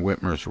Gretchen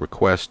Whitmer's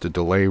request to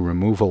delay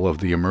removal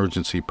of the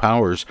emergency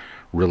powers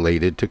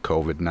related to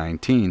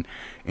COVID-19,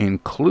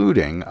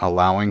 including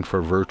allowing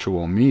for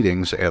virtual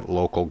meetings at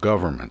local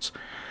governments.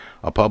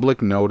 A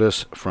public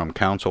notice from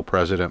Council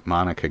President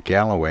Monica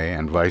Galloway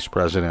and Vice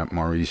President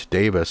Maurice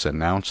Davis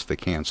announced the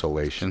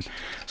cancellation,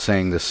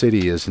 saying the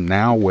city is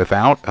now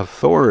without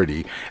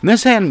authority, and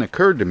this hadn't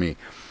occurred to me,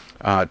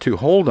 to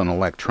hold an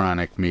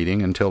electronic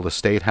meeting until the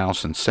State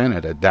House and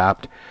Senate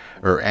act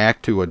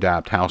to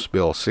adopt House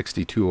Bill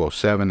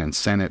 6207 and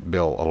Senate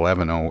Bill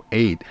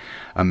 1108,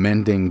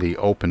 amending the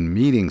Open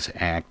Meetings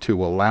Act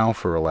to allow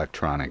for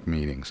electronic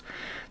meetings.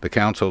 The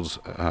council's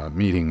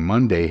meeting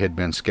Monday had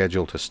been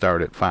scheduled to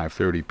start at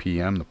 5:30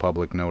 p.m. The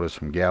public notice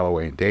from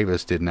Galloway and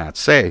Davis did not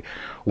say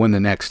when the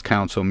next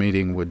council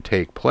meeting would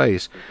take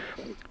place.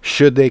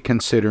 Should they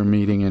consider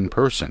meeting in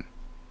person?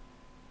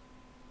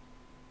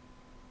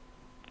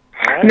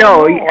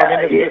 No,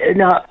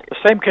 the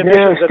same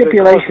conditions there are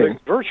stipulations.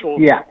 Virtual.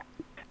 Yeah,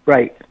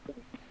 right.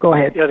 Go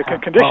ahead. Yeah, the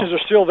conditions are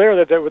still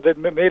there that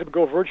made them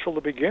go virtual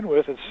to begin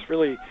with. It's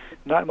really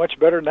not much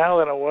better now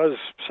than it was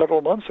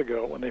several months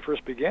ago when they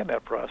first began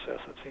that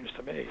process, it seems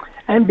to me.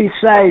 And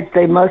besides,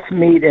 they must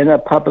meet in a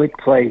public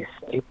place,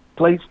 a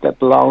place that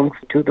belongs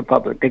to the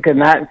public. They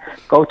cannot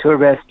go to a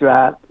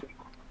restaurant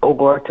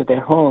or to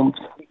their homes,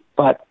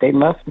 but they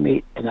must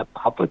meet in a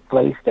public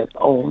place that's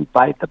owned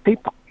by the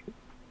people.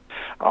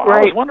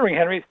 I was wondering,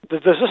 Henry,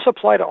 does this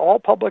apply to all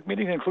public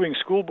meetings, including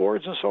school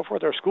boards and so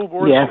forth? Are school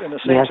boards in the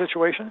same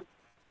situation?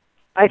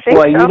 I think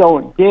you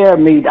don't dare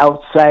meet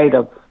outside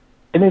of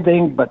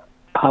anything but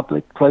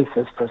public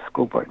places for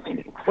school board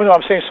meetings. Well, no,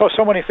 I'm saying so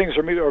many things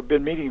have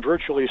been meeting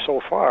virtually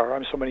so far.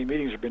 So many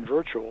meetings have been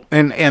virtual.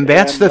 And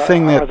that's the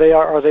thing that...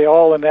 Are they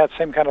all in that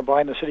same kind of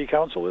bind the city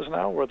council is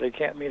now, where they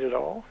can't meet at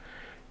all?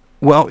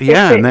 Well,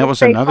 yeah, and that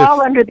was another... If they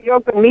fall under the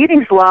open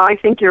meetings law, I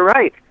think you're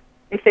right.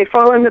 If they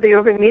fall under the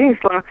open meetings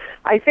law,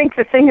 I think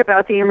the thing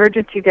about the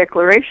emergency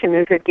declaration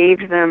is it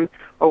gave them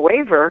a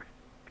waiver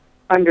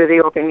under the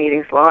open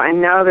meetings law,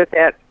 and now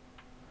that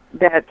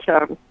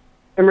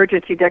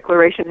emergency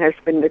declaration has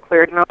been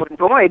declared null and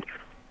void,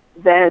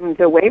 then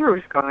the waiver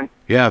is gone.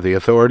 Yeah, the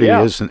authority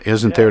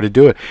isn't there to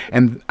do it,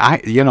 and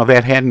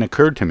that hadn't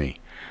occurred to me.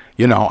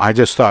 I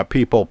just thought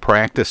people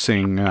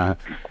practicing.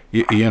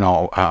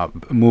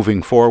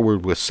 Moving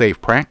forward with safe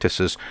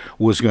practices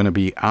was going to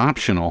be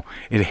optional.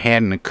 It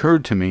hadn't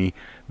occurred to me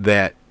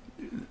that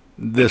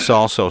this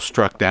also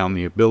struck down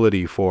the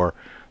ability for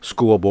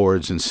school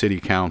boards and city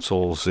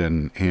councils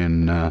and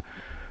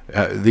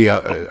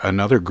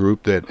another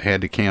group that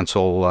had to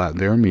cancel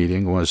their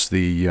meeting was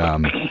the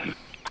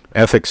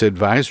Ethics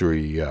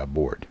Advisory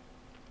Board.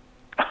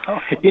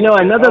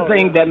 Another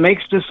thing that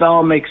makes this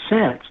all make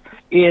sense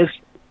is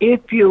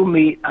if you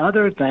meet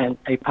other than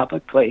a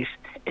public place,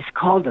 it's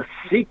called a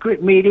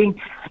secret meeting,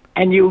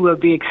 and you will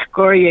be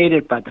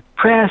excoriated by the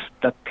press,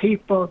 the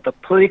people, the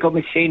political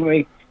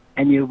machinery,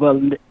 and you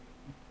will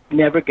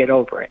never get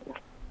over it.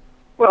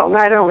 Well,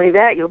 not only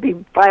that, you'll be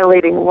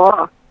violating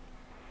law.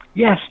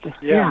 Yes,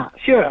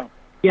 sure.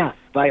 Yeah,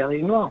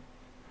 violating law.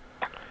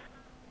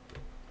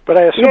 But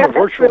I assume a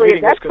virtual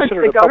meeting is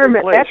considered a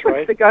public place, that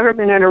puts the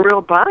government in a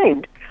real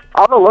bind.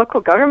 All the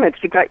local governments,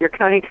 you've got your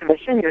county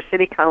commission, your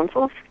city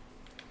councils.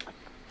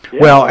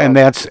 Well, and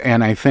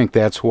I think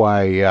that's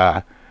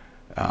why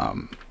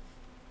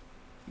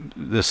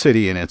the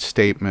city in its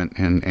statement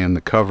and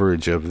the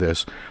coverage of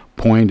this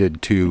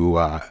pointed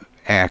to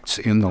acts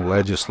in the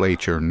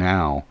legislature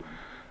now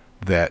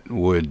that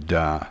would,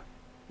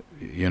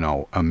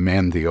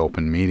 amend the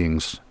Open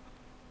Meetings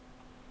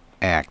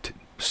Act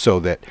so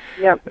that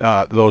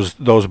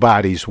those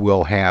bodies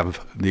will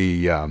have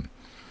the,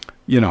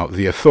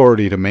 the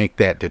authority to make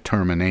that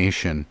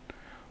determination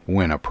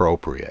when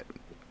appropriate.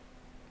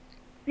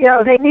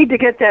 Yeah, they need to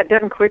get that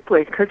done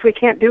quickly because we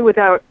can't do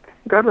without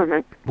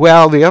government.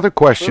 Well, the other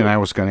question I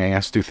was going to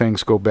ask, do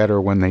things go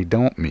better when they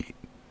don't meet?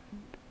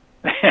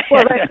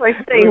 Well, that's like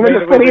saying when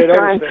the police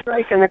are on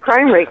strike and the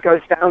crime rate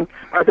goes down,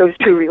 are those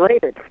two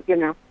related,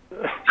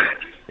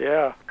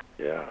 Yeah.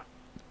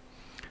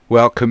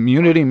 Well,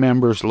 community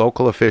members,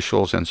 local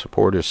officials, and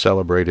supporters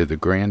celebrated the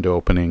grand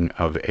opening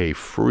of a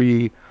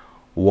free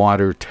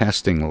water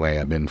testing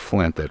lab in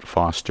Flint that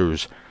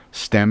fosters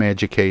STEM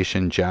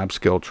education, job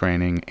skill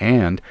training,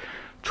 and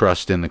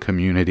trust in the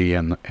community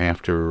and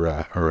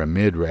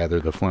amid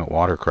the Flint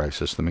water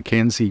crisis. The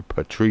Mackenzie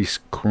Patrice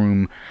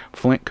Kroom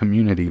Flint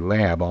Community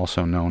Lab,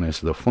 also known as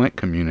the Flint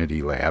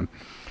Community Lab,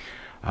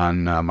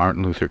 on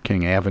Martin Luther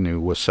King Avenue,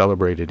 was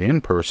celebrated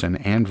in person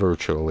and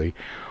virtually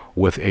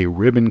with a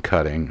ribbon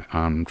cutting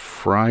on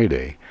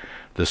Friday.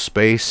 The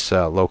space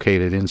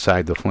located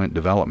inside the Flint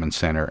Development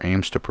Center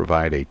aims to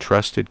provide a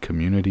trusted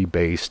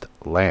community-based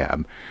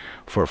lab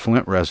for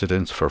Flint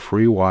residents for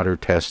free water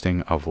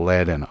testing of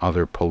lead and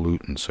other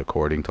pollutants,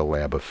 according to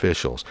lab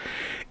officials.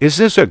 Is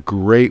this a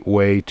great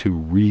way to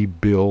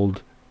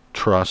rebuild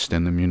trust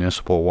in the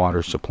municipal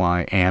water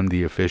supply and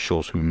the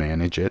officials who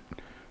manage it?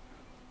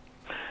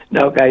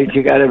 No, guys,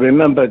 you got to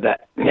remember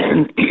that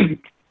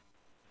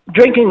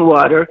drinking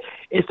water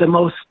is the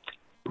most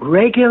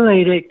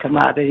regulated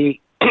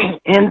commodity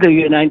in the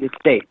United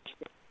States,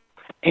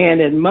 and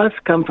it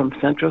must come from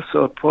central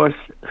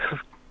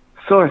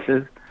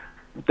sources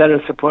that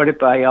are supported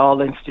by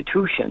all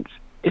institutions.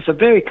 It's a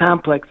very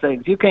complex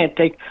thing. You can't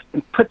take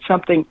and put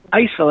something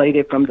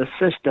isolated from the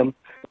system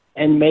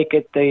and make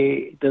it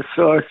the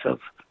source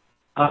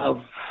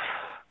of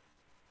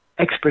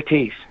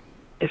expertise.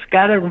 It's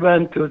got to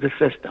run through the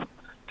system,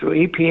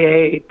 through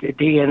EPA, the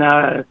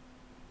DNR,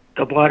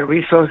 the Water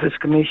Resources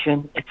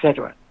Commission,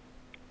 etc.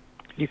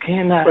 You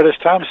cannot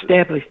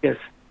establish this.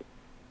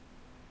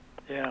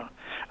 Yeah.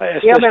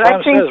 As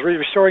Tom says,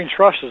 restoring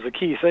trust is the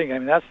key thing. I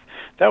mean,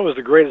 that was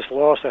the greatest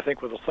loss, I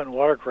think, with the Flint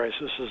water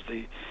crisis, is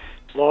the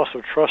loss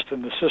of trust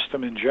in the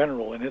system in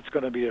general, and it's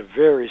going to be a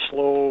very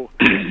slow,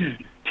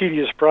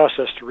 tedious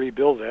process to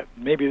rebuild that.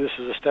 Maybe this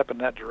is a step in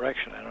that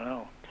direction. I don't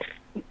know.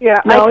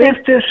 Yeah. Now,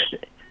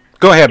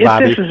 Go ahead,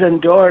 Bobby. If this is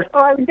endorsed...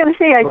 Oh, I was going to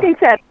say, I think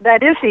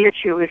that is the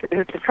issue, is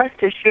the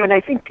trust issue, and I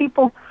think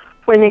people,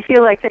 when they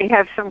feel like they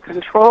have some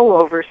control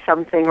over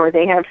something, or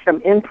they have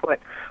some input,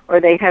 or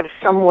they have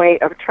some way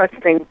of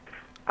trusting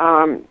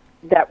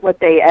that what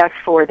they ask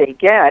for they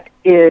get,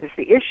 is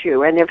the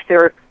issue. And if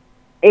they're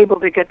able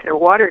to get their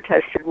water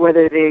tested,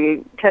 whether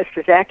the test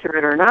is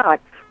accurate or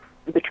not,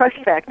 the trust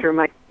factor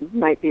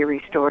might be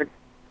restored.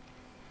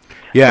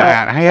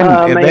 Yeah, that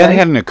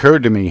hadn't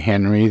occurred to me,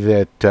 Henry,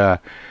 that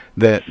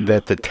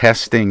the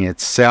testing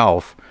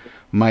itself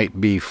might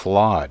be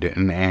flawed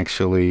and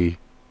actually,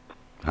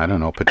 I don't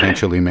know,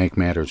 potentially make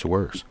matters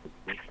worse.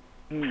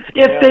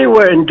 If they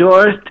were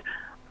endorsed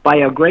by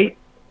a great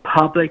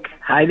public,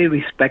 highly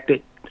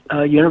respected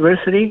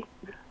university,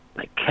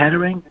 like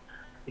Kettering,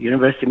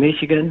 University of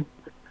Michigan,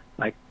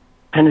 like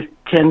Penn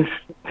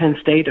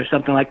State or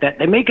something like that,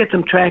 they may get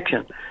some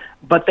traction,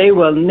 but they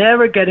will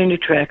never get any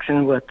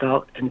traction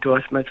without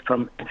endorsements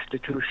from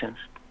institutions.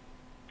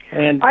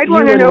 And I'd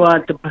want to know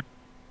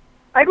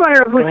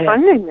who's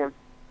funding them.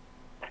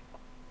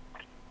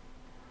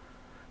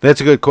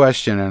 That's a good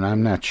question, and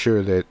I'm not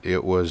sure that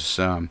it was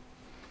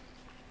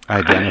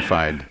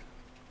identified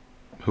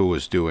who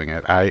was doing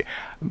it.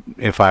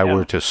 If I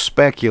were to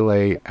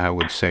speculate, I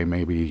would say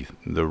maybe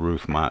the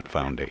Ruth Mott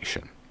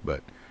Foundation,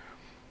 but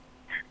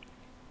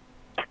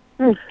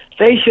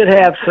they should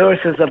have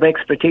sources of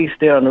expertise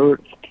there on the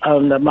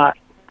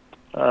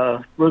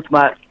Ruth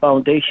Mott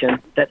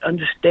Foundation that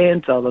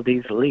understands all of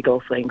these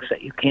legal things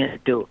that you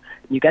can't do.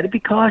 You got to be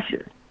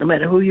cautious, no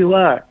matter who you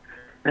are.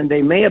 And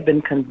they may have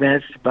been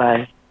convinced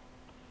by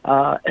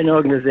an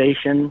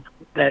organization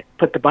that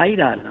put the bite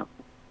on them,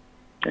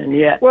 and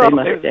yet they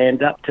must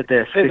stand up to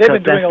this, because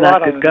been doing that's a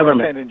not lot good on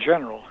government. in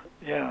general.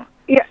 Yeah.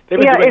 Yeah,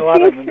 it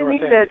seems to me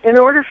that in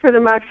order for the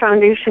Mott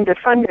Foundation to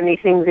fund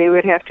anything, they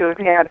would have to have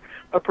had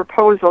a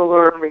proposal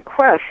or a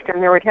request,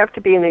 and there would have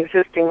to be an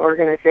existing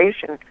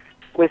organization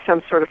with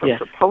some sort of a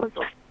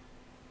proposal.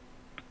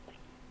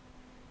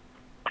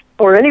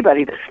 Or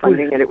anybody that's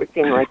funding it would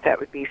seem like that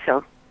would be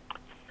so.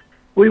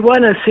 We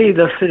want to see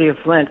the city of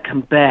Flint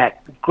come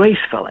back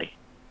gracefully,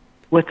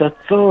 with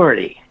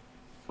authority,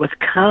 with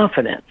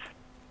confidence,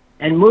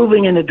 and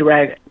moving in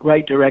the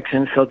right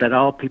direction so that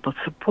all people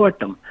support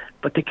them.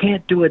 But they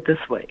can't do it this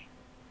way.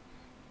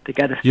 They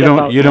got to step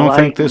out. You don't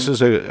think this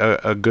is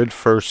a good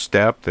first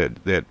step,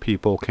 that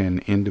people can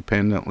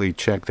independently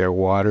check their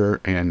water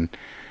and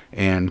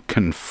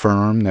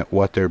confirm that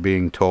what they're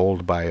being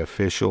told by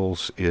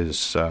officials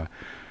is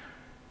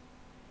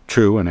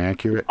true and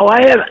accurate? Oh,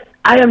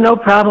 I have no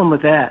problem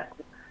with that.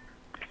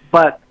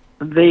 But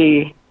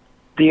the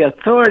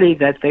authority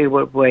that they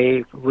would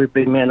waive would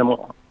be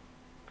minimal.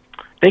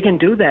 They can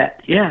do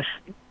that, yes.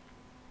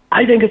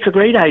 I think it's a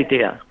great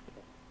idea.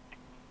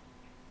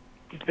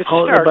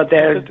 But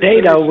their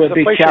data will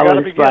be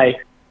challenged by...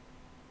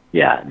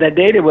 Yeah, the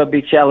data will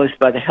be challenged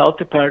by the health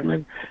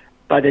department,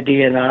 by the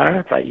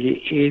DNR, by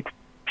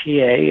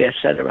EPA,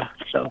 etc.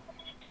 So,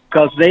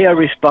 because they are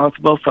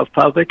responsible for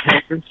public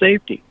health and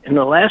safety in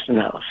the last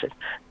analysis,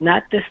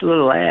 not this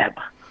little lab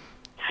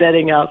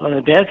setting out on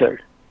a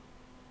desert.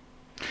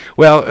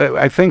 Well,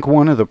 I think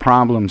one of the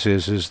problems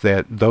is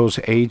that those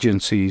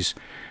agencies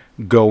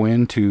go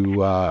into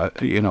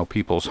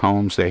people's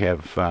homes. They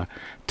have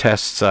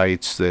test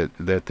sites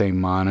that they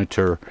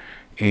monitor,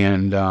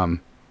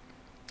 and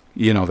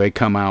they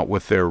come out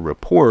with their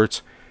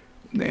reports,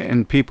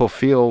 and people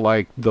feel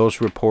like those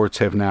reports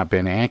have not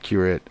been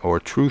accurate or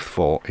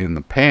truthful in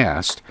the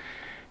past,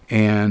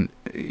 and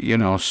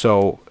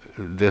so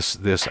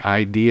this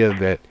idea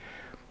that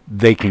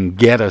they can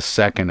get a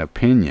second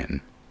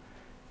opinion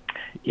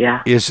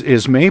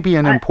is maybe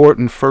an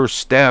important first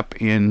step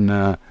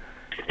in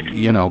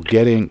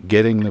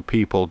getting the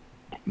people,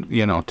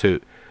 to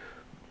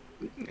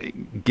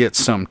get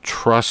some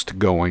trust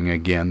going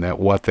again that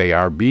what they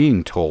are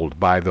being told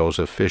by those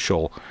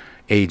official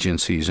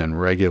agencies and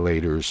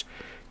regulators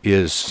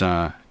is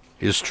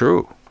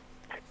true.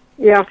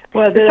 Yeah.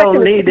 Well, they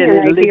don't need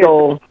any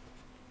legal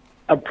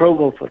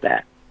approval for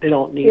that. They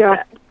don't need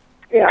that.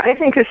 Yeah, I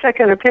think a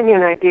second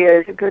opinion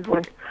idea is a good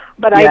one.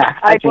 But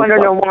I'd want to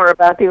know more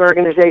about the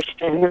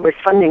organization who was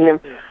funding them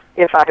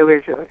if I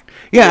was...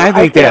 I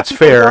think that's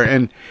fair.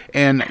 And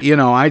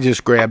I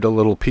just grabbed a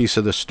little piece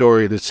of the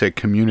story that said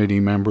community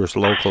members,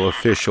 local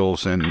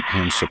officials, and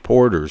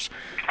supporters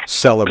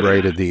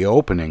celebrated the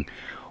opening.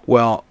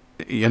 Well,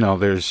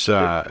 there's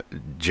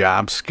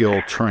job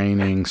skill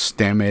training,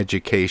 STEM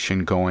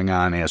education going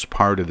on as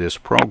part of this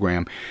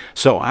program.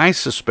 So I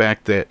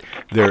suspect that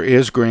there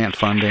is grant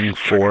funding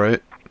for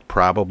it,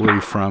 probably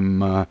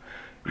from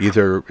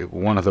either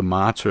one of the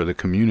Motts or the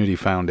Community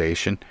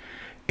Foundation.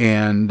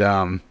 And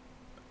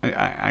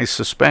I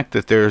suspect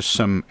that there's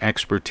some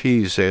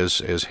expertise,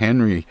 as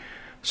Henry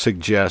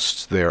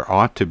suggests there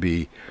ought to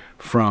be,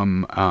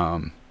 from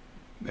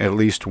at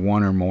least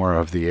one or more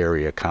of the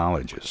area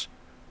colleges.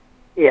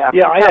 Yeah,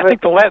 I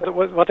think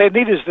what they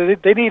need is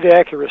they need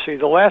accuracy.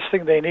 The last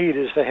thing they need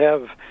is to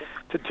have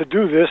to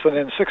do this, and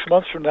then 6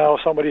 months from now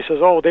somebody says,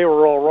 "Oh, they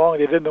were all wrong.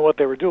 They didn't know what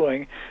they were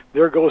doing."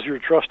 There goes your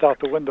trust out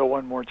the window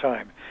one more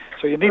time.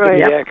 So you need to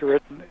be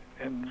accurate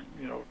and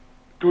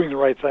doing the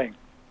right thing.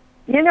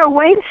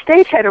 Wayne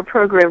State had a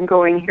program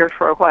going here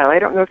for a while. I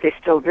don't know if they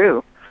still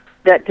do.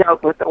 That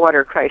dealt with the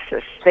water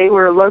crisis. They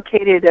were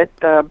located at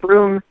the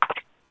Broome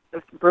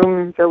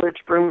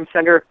Village, Broome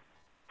Center,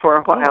 for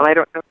a while. I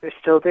don't know if they're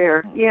still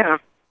there. Yeah.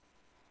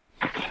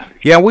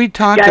 Yeah, we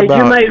talked about...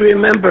 you might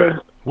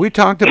remember... We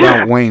talked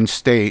about Wayne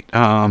State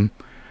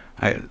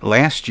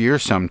last year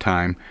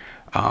sometime.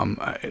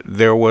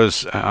 There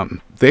was...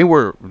 They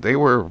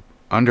were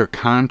under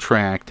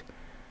contract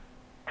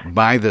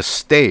by the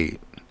state,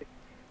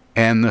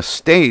 and the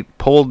state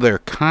pulled their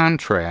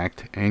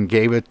contract and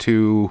gave it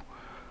to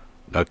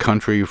a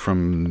country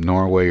from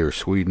Norway or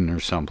Sweden or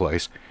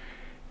someplace,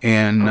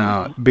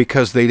 and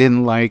because they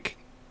didn't like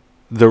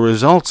the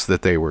results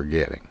that they were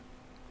getting.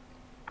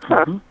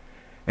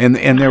 And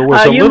there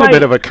was a little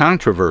bit of a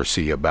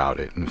controversy about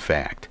it, in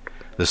fact.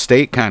 The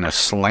state kind of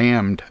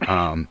slammed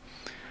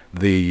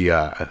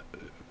the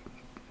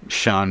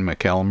Sean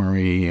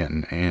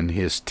McElmurray and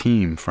his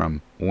team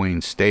from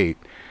Wayne State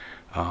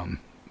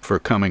for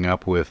coming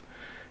up with,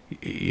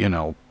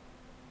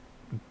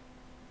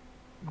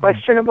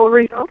 questionable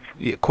results?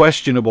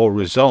 Questionable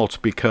results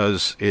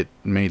because it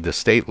made the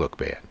state look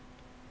bad.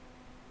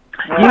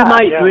 You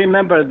might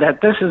remember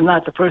that this is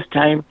not the first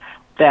time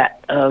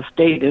that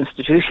state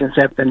institutions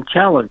have been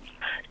challenged.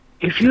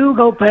 If you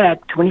go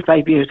back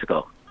 25 years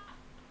ago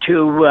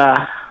to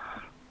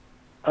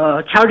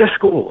charter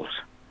schools,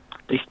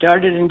 they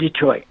started in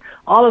Detroit.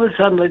 All of a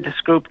sudden, this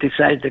group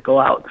decided to go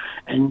out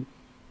and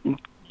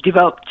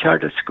develop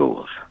charter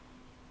schools.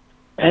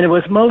 And it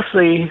was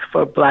mostly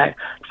for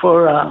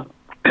the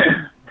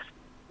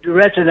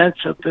residents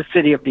of the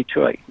city of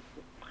Detroit.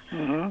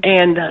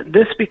 And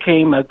this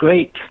became a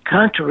great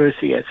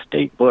controversy at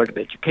State Board of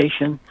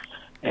Education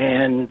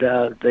and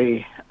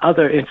the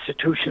other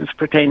institutions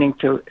pertaining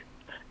to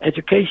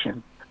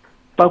education.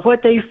 But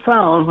what they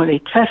found when they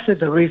tested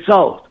the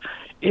results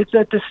is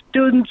that the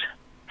students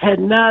had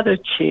not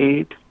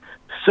achieved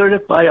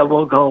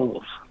certifiable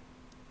goals.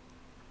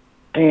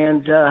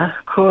 And,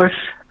 of course,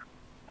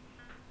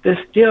 this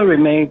still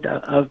remained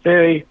a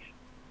very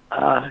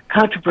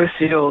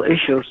controversial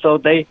issue. So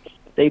they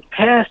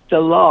passed a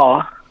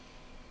law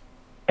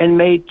and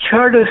made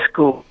charter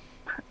school,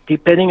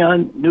 depending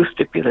on new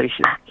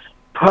stipulations,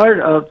 part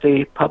of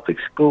the public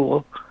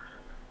school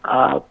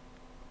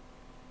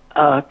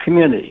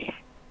community.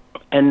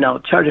 And now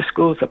charter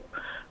schools are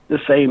the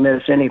same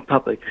as any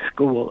public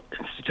school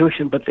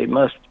institution, but they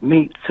must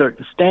meet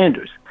certain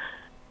standards.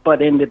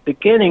 But in the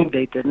beginning,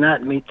 they did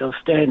not meet those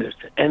standards.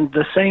 And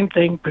the same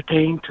thing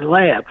pertains to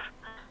labs,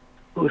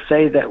 who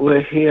say that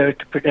we're here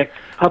to protect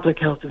public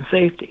health and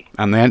safety.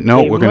 On that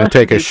note, we're going to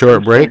take a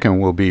short break,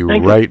 and we'll be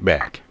right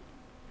back.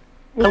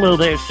 Hello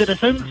there,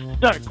 citizens.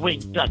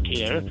 Darkwing Duck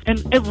here,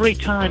 and every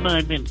time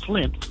I'm in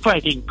Flint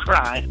fighting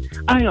crime,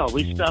 I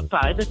always stop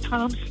by the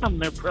Tom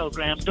Sumner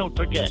program. Don't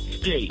forget,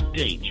 stay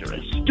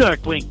dangerous.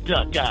 Darkwing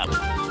Duck out.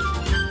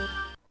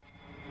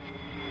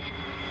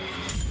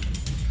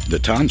 The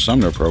Tom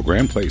Sumner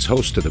program plays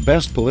host to the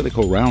best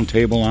political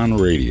roundtable on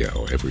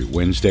radio every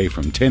Wednesday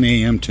from 10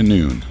 a.m. to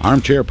noon.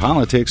 Armchair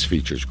Politics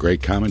features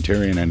great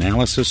commentary and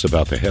analysis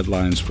about the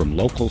headlines from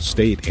local,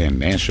 state, and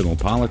national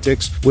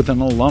politics with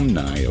an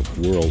alumni of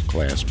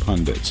world-class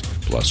pundits,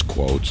 plus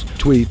quotes,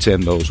 tweets,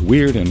 and those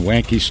weird and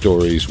wacky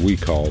stories we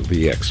call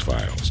the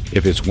X-Files.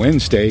 If it's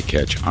Wednesday,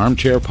 catch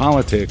Armchair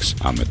Politics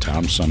on the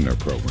Tom Sumner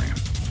program.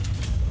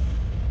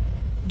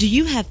 Do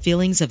you have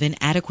feelings of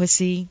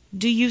inadequacy?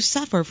 Do you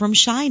suffer from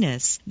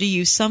shyness? Do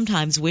you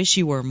sometimes wish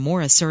you were more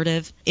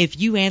assertive? If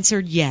you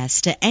answered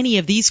yes to any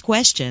of these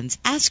questions,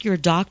 ask your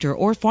doctor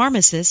or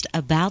pharmacist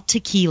about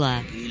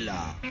tequila.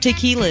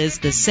 Tequila is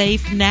the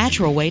safe,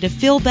 natural way to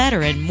feel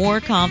better and more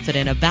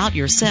confident about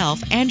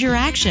yourself and your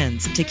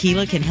actions.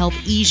 Tequila can help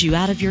ease you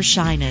out of your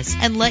shyness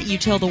and let you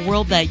tell the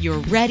world that you're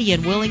ready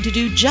and willing to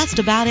do just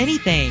about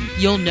anything.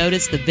 You'll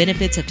notice the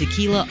benefits of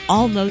tequila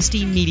almost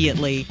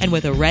immediately, and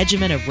with a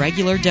regimen of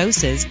regular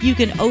doses, you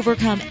can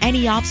overcome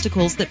any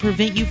obstacles that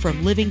prevent you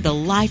from living the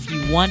life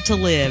you want to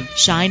live.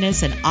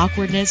 Shyness and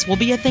awkwardness will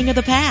be a thing of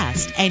the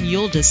past, and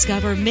you'll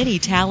discover many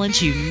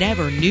talents you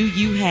never knew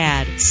you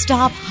had.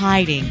 Stop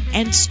hiding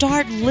and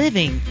start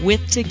living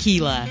with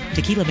tequila.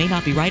 Tequila may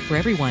not be right for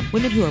everyone.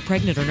 Women who are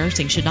pregnant or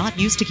nursing should not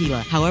use tequila.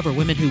 However,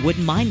 women who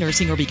wouldn't mind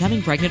nursing or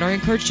becoming pregnant are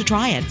encouraged to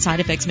try it. Side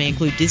effects may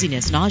include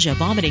dizziness, nausea,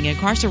 vomiting,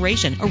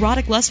 incarceration,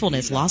 erotic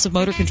lustfulness, loss of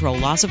motor control,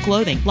 loss of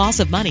clothing, loss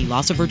of money,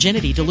 loss of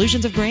virginity,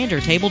 delusions of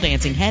grandeur, table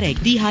dancing, headache,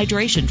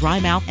 dehydration, dry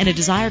mouth, and a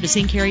desire to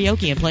sing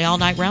karaoke and play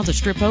all-night rounds of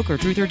strip poker,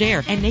 truth or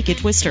dare, and naked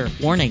twister.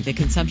 Warning, the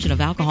consumption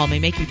of alcohol may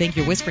make you think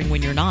you're whispering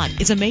when you're not.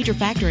 It's a major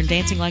factor in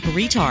dancing like a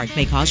retard.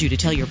 May cause you to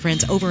tell your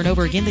friends over and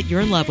over again that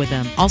you're in love with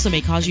them. Also may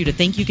cause you to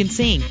think you can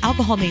sing.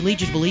 Alcohol may lead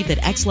you to believe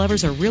that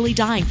ex-lovers are really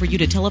dying for you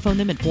to telephone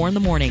them at 4 in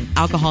the morning.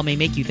 Alcohol may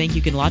make you think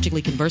you can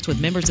logically converse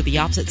with members of the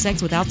opposite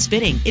sex without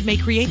spitting. It may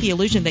create the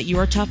illusion that you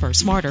are tougher,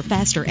 smarter,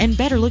 faster, and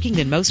better looking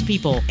than most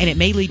people. And it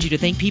may lead you to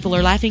think people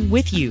are laughing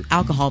with you.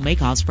 Alcohol may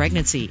cause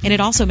pregnancy, and it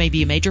also may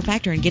be a major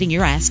factor in getting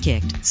your ass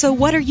kicked. So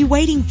what are you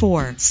waiting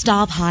for?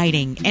 Stop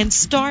hiding and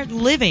start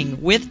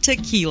living with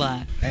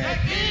tequila.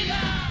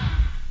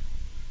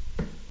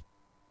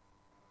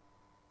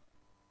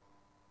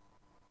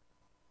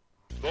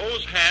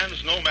 Those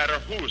hands, no matter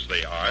whose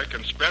they are,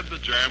 can spread the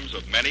germs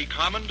of many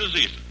common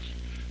diseases.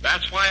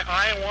 That's why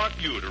I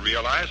want you to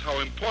realize how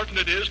important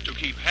it is to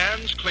keep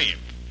hands clean,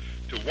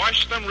 to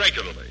wash them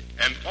regularly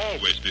and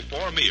always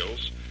before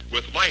meals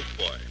with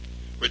Lifebuoy,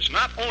 which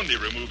not only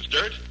removes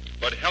dirt,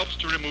 but helps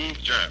to remove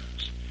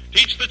germs.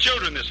 Teach the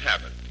children this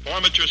habit.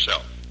 Form it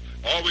yourself.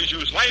 Always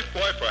use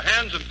Lifebuoy for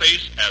hands and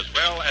face as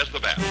well as the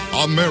bath.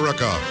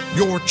 America,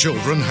 your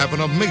children have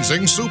an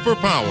amazing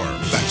superpower.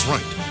 That's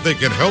right. They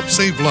can help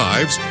save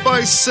lives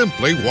by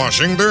simply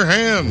washing their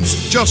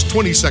hands. Just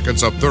 20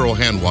 seconds of thorough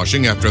hand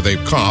washing after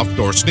they've coughed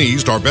or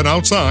sneezed or been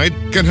outside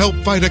can help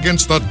fight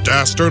against the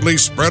dastardly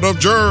spread of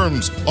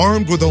germs.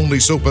 Armed with only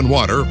soap and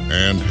water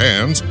and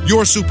hands,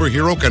 your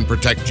superhero can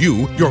protect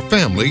you, your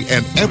family,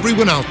 and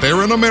everyone out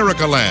there in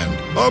America land.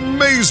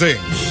 Amazing!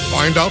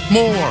 Find out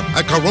more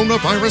at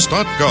coronavirus.gov.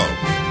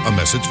 A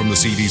message from the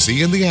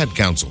CDC and the Ad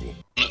Council.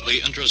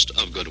 The interest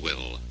of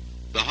goodwill.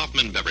 The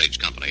Hoffman Beverage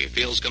Company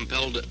feels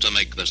compelled to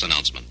make this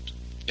announcement.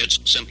 It's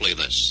simply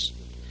this.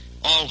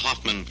 All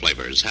Hoffman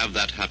flavors have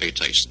that happy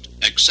taste,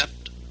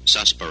 except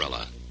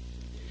sarsaparilla.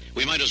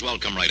 We might as well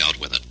come right out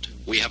with it.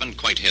 We haven't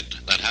quite hit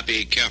that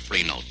happy,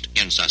 carefree note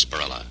in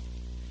sarsaparilla.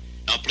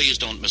 Now, please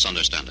don't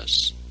misunderstand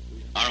us.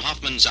 Our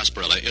Hoffman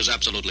sarsaparilla is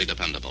absolutely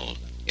dependable.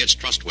 It's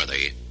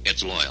trustworthy,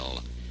 it's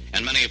loyal,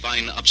 and many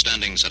fine,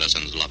 upstanding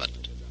citizens love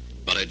it.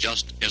 But it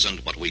just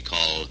isn't what we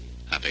call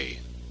happy.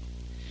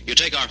 You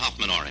take our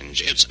Hoffman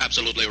orange, it's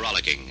absolutely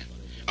rollicking.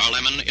 Our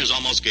lemon is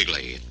almost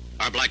giggly.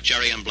 Our black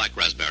cherry and black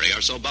raspberry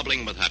are so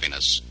bubbling with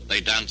happiness, they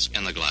dance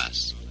in the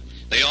glass.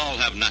 They all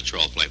have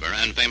natural flavor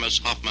and famous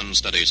Hoffman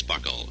steady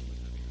sparkle.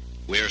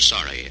 We're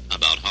sorry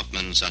about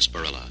Hoffman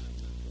sarsaparilla.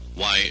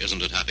 Why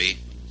isn't it happy?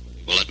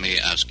 Well, let me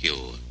ask you.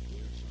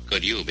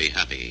 Could you be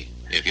happy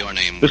if your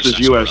name This were is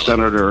U.S.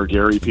 sarsaparilla? Senator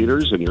Gary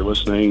Peters, and you're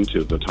listening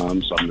to the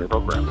Tom Sumner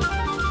Program.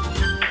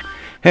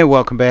 Hey,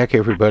 welcome back,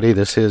 everybody.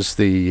 This is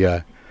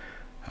the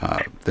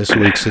this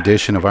week's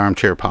edition of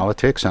Armchair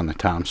Politics on the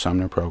Tom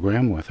Sumner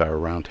Program with our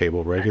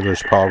roundtable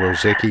regulars Paul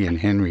Rosicki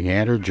and Henry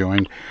Hatter,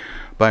 joined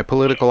by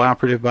political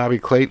operative Bobby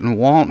Clayton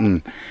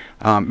Walton.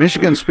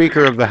 Michigan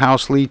Speaker of the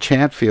House Lee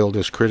Chatfield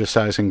is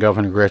criticizing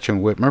Governor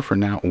Gretchen Whitmer for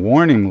not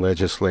warning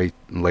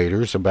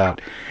legislators about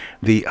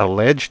the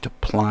alleged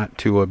plot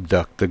to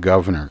abduct the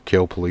governor,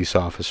 kill police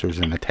officers,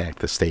 and attack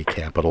the state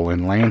capitol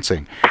in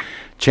Lansing.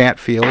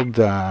 Chatfield,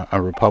 a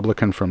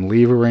Republican from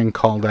Levering,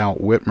 called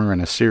out Whitmer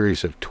in a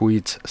series of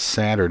tweets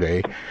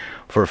Saturday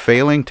for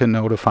failing to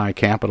notify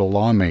Capitol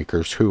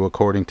lawmakers who,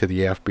 according to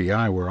the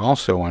FBI, were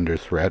also under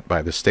threat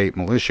by the state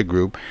militia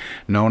group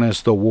known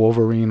as the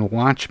Wolverine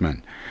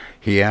Watchmen.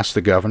 He asked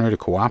the governor to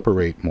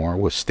cooperate more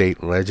with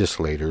state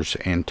legislators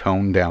and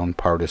tone down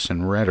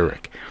partisan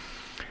rhetoric.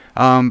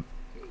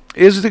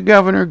 Is the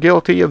governor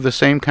guilty of the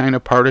same kind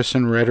of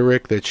partisan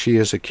rhetoric that she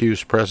has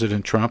accused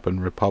President Trump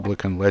and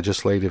Republican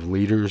legislative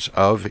leaders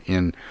of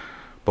in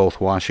both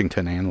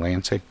Washington and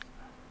Lansing?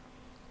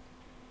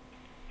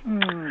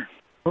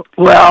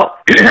 Well,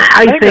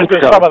 I think so.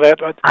 Some of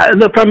that.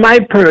 Look, from my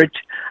perch,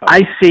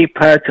 I see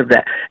parts of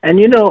that. And,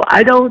 you know,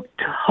 I don't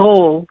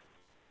hold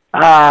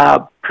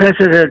our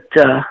president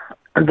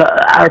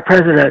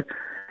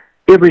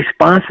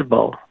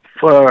irresponsible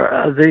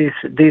for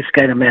these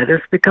kind of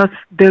matters, because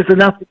there's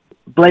enough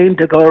blame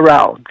to go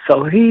around.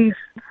 So he's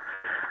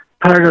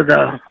part of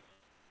the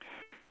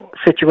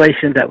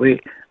situation that we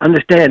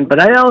understand. But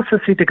I also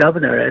see the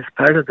governor as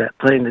part of that,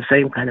 playing the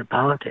same kind of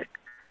politics.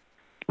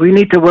 We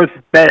need to work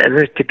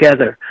better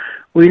together.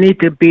 We need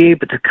to be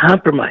able to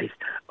compromise,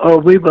 or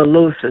we will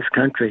lose this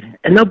country.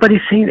 And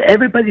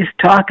everybody's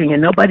talking,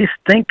 and nobody's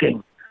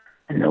thinking,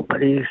 and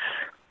nobody's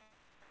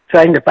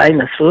trying to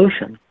find a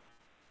solution.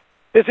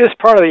 It is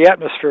part of the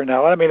atmosphere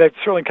now. I mean, it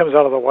certainly comes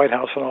out of the White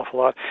House an awful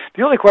lot.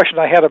 The only question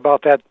I had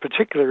about that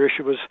particular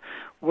issue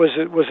was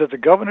it the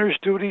governor's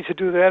duty to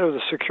do that, or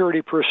the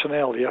security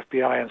personnel, the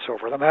FBI and so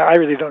forth? I mean, I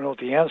really don't know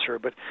the answer,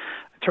 but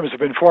in terms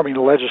of informing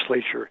the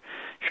legislature,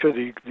 should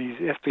the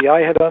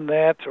FBI have done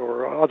that,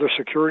 or other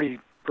security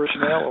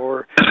personnel,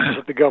 or is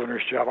it the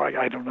governor's job?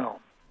 I don't know.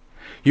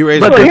 You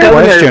raised a good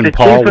question,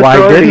 Paul. Why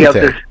didn't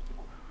they?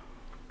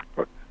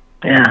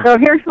 Yeah. So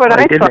here's what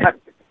I thought.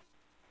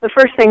 The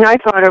first thing I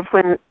thought of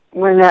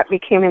when that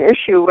became an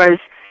issue was,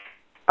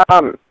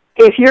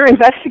 if you're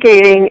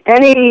investigating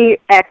any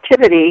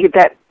activity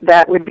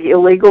that would be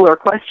illegal or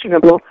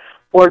questionable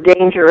or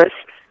dangerous,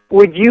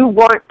 would you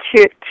want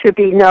to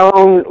be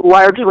known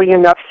largely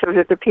enough so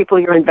that the people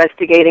you're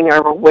investigating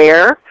are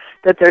aware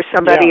that there's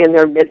somebody in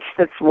their midst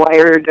that's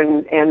wired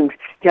and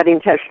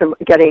getting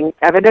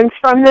evidence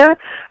from them?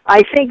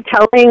 I think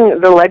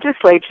telling the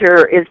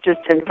legislature is just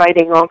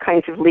inviting all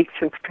kinds of leaks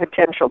and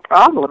potential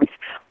problems.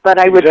 But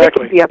I would think it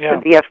would be up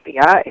to the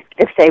FBI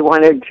if they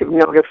wanted to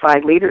notify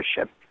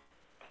leadership.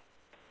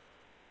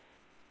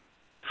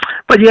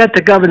 But yet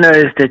the governor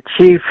is the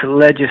chief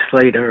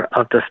legislator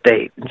of the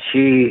state. And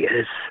she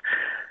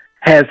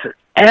has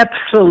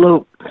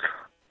absolute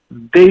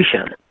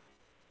vision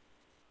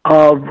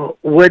of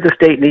where the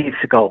state needs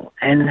to go,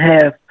 and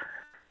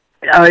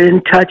are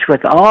in touch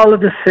with all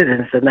of the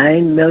citizens, the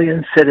 9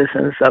 million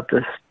citizens of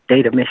the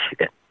state of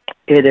Michigan.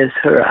 It is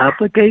her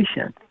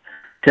obligation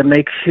to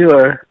make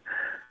sure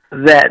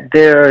that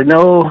there are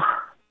no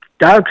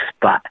dark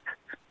spots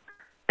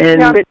in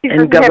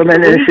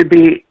government, and it should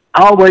be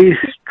always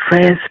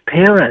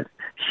transparent.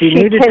 She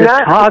needed to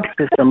talk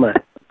to someone.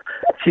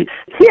 You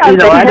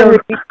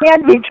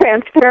can't be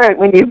transparent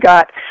when you've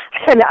got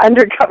an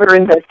undercover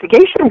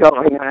investigation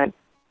going on.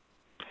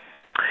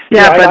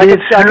 Yeah, but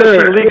it's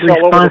her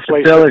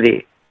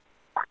responsibility.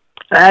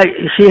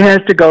 She has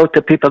to go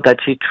to people that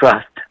she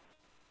trusts,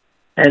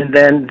 and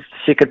then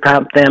she could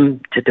prompt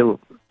them to do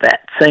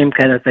that same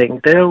kind of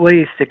thing. There are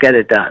ways to get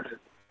it done,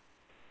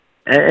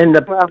 and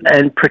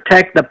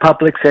protect the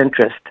public's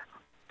interest.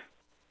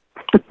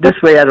 This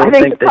way, I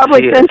think the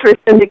public's interest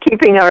into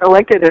keeping our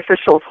elected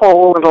officials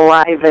whole and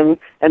alive and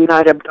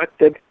not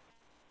abducted.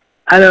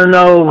 I don't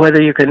know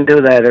whether you can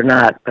do that or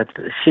not, but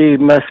she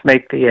must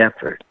make the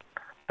effort.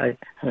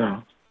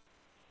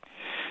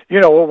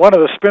 One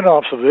of the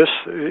spin-offs of this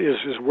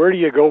is where do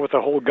you go with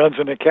the whole guns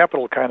in the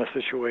Capitol kind of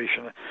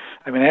situation?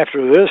 I mean,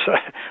 after this,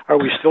 are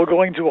we still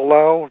going to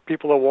allow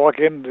people to walk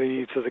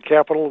into the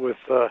Capitol with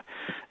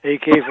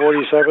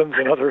AK-47s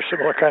and other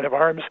similar kind of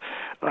arms?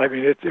 I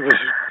mean, it was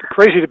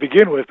crazy to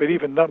begin with, but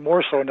even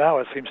more so now,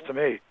 it seems to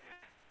me.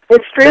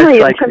 It's extremely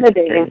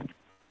intimidating.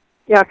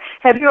 Yeah.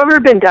 Have you ever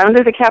been down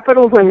to the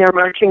Capitol when they're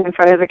marching in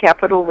front of the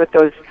Capitol with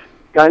those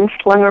guns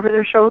slung over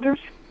their shoulders?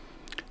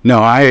 No,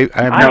 I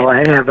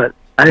haven't.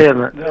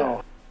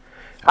 No.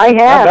 I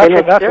have, and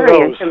it's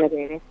very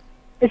intimidating.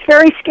 It's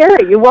very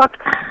scary. You walk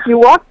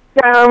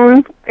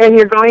down, and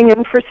you're going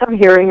in for some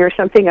hearing or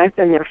something. I've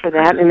been there for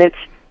that, and it's,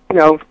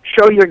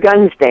 show your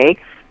guns day.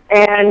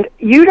 And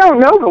you don't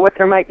know but what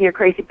there might be a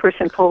crazy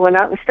person pulling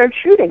out and start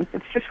shooting.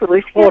 It's just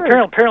really scary.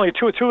 Well, apparently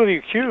two of the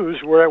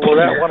accused were at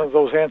one of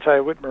those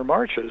anti-Whitmer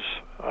marches.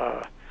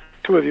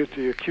 Two of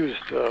the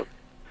accused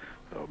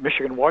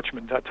Michigan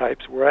Watchmen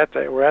types were at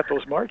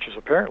those marches,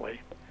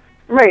 apparently.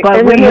 Right.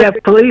 But we have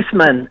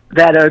policemen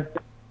that are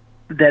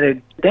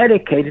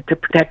dedicated to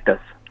protect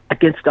us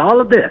against all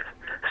of this.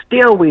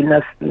 Still, we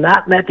must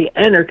not let the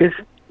anarchists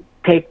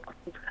take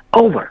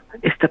over.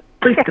 It's the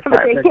police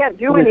department. But they can't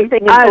do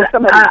anything until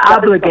somebody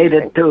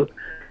obligated to.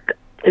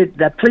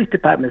 The police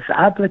department is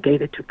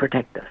obligated to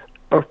protect us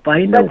or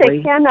find a way. But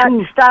they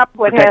cannot stop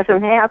what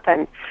hasn't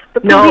happened.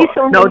 The police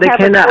only have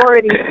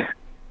authority.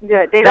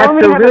 Yeah, they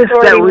only have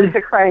authority with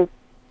the crime.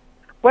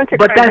 But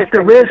that's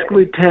the risk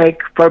we take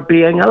for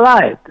being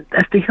alive.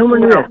 That's the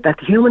human risk.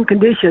 That's the human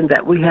condition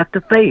that we have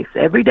to face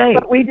every day.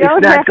 But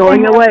it's not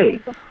going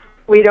away.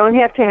 We don't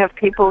have to have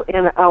people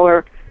in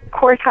our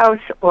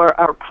courthouse or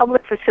our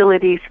public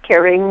facilities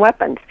carrying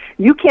weapons.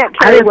 You can't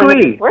carry one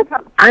in the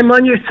courthouse. I'm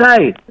on your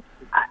side.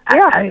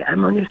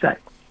 I'm on your side.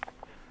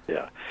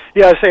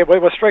 Yeah, I say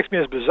what strikes me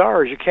as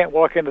bizarre is you can't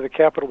walk into the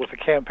Capitol with a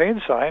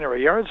campaign sign or a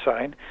yard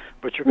sign,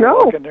 but you can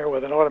walk in there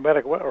with an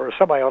automatic or a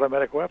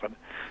semi-automatic weapon.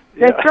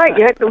 That's right.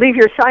 You have to leave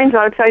your signs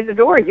outside the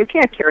door. You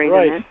can't carry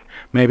them in.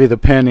 Maybe the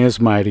pen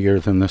is mightier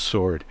than the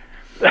sword.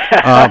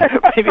 Yeah.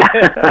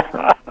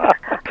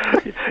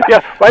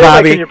 By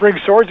the way, can you bring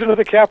swords into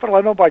the Capitol?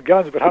 I know about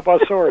guns, but how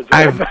about swords?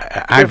 I've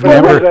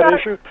never. That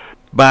issue?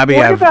 Bobby,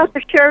 what about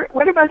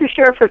the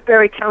sheriff of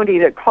Berry County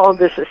that called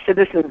this a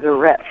citizen's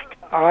arrest?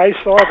 I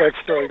saw that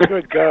story.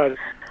 Good God.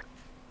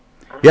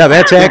 Yeah,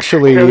 that's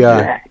actually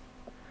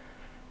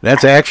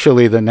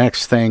the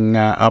next thing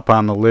up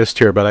on the list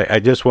here. But I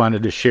just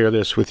wanted to share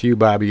this with you,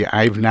 Bobby.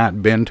 I've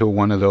not been to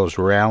one of those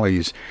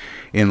rallies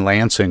in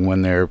Lansing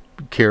when they're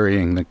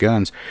carrying the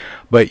guns,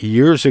 but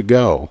years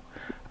ago,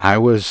 I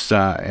was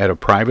at a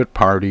private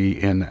party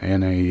in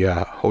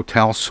a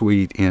hotel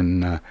suite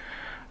in,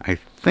 I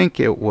think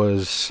it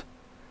was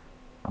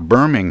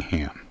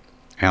Birmingham,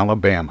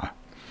 Alabama.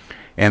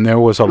 And there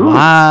was a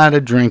lot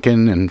of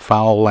drinking and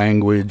foul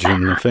language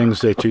and the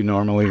things that you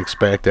normally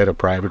expect at a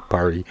private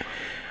party,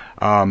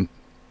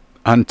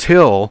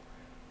 until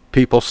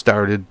people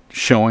started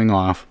showing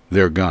off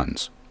their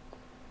guns.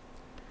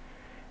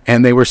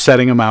 And they were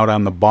setting them out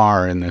on the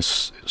bar in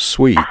this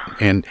suite,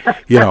 and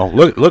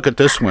look at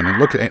this one,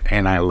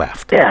 and I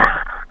left.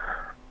 Yeah.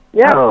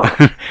 Yeah,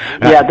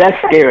 that's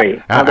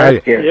scary.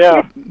 That's scary.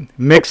 Yeah.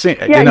 Mixing,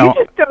 Yeah,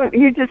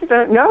 you just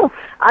don't know.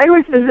 I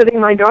was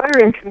visiting my daughter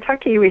in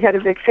Kentucky. We had a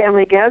big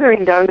family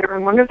gathering down there,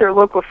 and one of their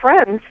local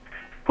friends,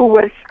 who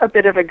was a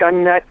bit of a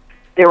gun nut,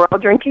 they were all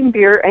drinking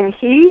beer, and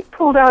he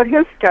pulled out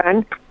his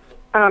gun.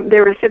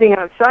 They were sitting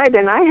outside,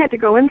 and I had to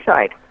go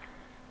inside.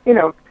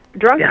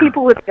 Drunk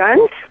people with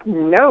guns?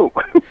 No.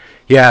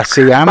 Yeah,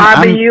 see,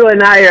 Bobby, you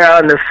and I are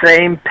on the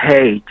same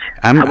page.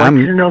 I want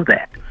you to know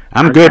that.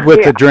 I'm good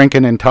with the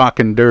drinking and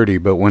talking dirty,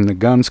 but when the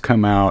guns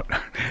come out,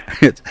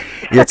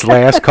 it's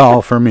last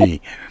call for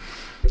me.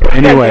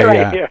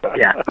 Anyway,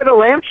 Put a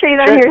lampshade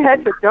on your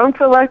head, but don't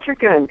pull out your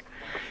gun.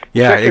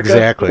 Yeah,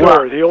 exactly.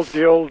 Well, the old.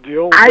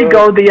 I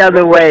go the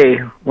other way.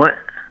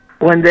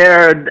 When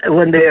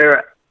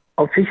they're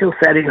official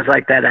settings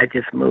like that, I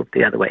just move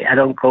the other way. I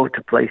don't go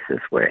to places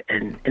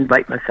and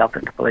invite myself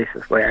into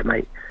places where I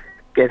might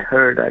get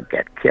hurt or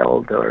get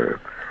killed or.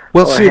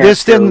 Well, see,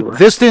 this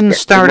didn't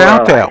start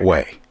out that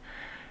way.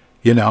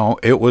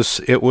 It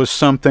was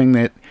something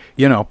that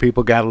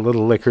people got a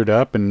little liquored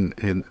up, and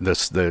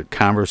the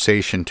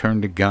conversation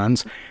turned to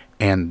guns,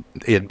 and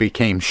it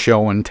became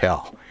show and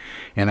tell.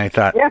 And I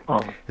thought,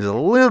 there's a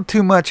little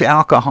too much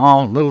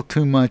alcohol, a little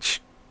too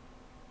much,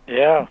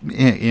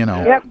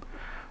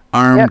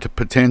 armed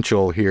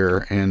potential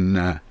here,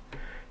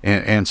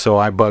 and so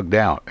I bugged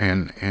out,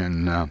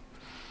 and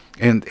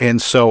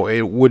so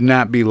it would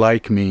not be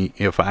like me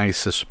if I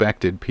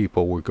suspected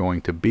people were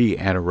going to be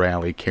at a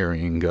rally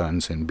carrying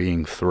guns and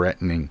being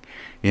threatening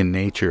in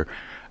nature.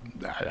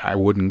 I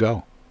wouldn't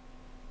go.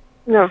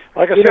 No,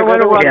 like I you said, don't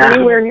want to walk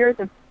anywhere near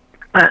them.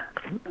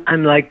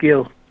 I'm like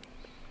you.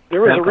 There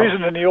was a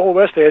reason in the Old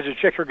West they had to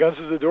check your guns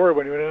at the door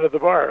when you went into the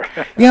bar.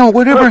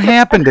 Whatever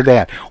happened to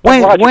that?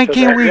 Why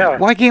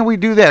can't we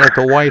do that at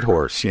the White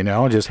Horse?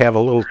 Just have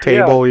a little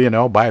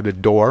table, by the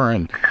door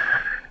and.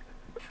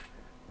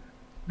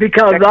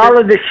 Because all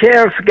of the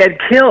sheriffs get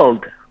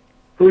killed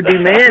who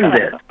demand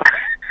it.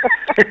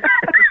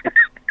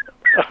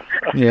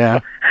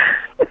 Yeah.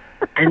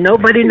 And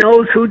nobody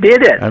knows who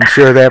did it. I'm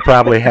sure that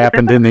probably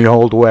happened in the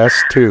Old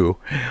West, too.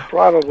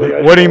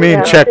 Probably. What do you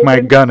mean, check my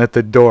gun at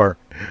the door?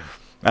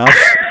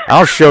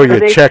 I'll show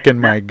you checking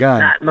my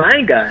gun. Not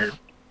my gun.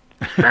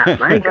 Not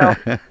my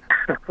gun.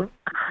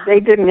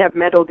 They didn't have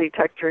metal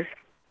detectors.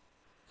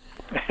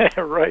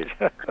 Right.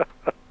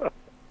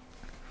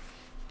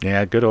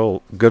 Yeah, good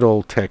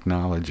old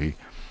technology.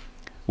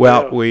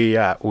 Well, we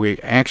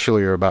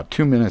actually are about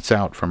 2 minutes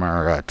out from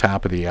our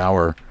top of the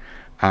hour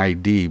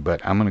ID,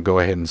 but I'm going to go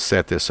ahead and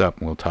set this up,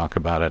 and we'll talk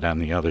about it on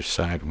the other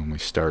side when we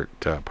start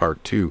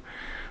part 2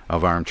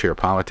 of Armchair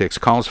Politics.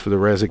 Calls for the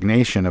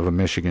resignation of a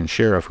Michigan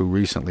sheriff who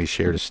recently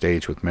shared a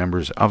stage with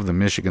members of the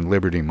Michigan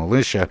Liberty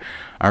Militia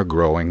are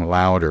growing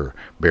louder.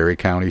 Barry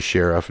County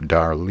Sheriff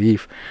Dar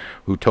Leaf,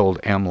 who told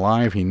M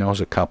Live he knows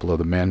a couple of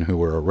the men who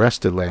were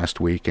arrested last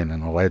week in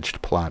an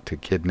alleged plot to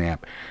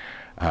kidnap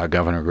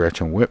Governor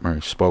Gretchen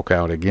Whitmer, spoke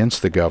out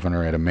against the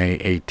governor at a May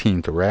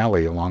 18th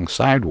rally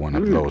alongside one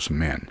of those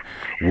men,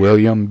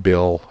 William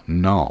Bill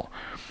Null.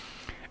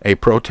 A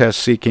protest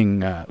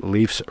seeking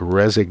Leaf's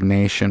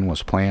resignation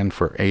was planned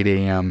for 8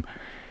 a.m.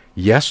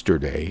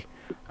 yesterday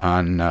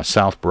on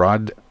South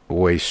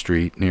Broadway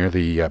Street near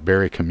the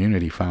Barry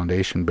Community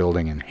Foundation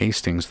building in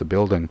Hastings. The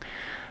building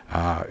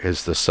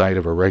is the site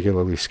of a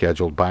regularly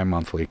scheduled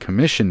bi-monthly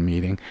commission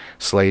meeting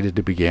slated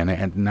to begin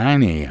at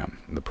 9 a.m.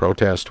 The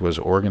protest was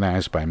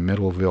organized by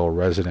Middleville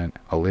resident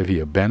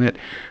Olivia Bennett,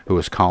 who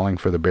is calling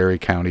for the Barry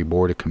County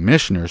Board of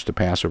Commissioners to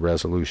pass a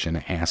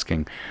resolution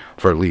asking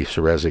for Leaf's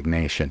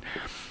resignation.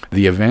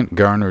 The event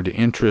garnered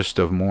interest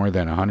of more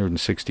than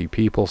 160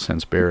 people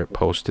since Barrett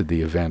posted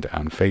the event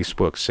on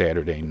Facebook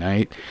Saturday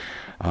night.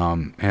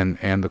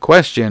 And the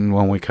question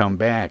when we come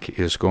back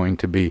is going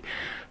to be,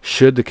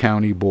 should the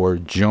county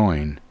board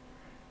join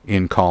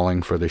in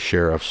calling for the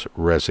sheriff's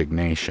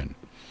resignation?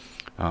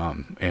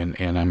 And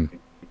I'm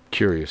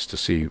curious to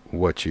see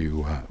what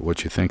you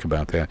think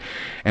about that.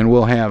 And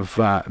we'll have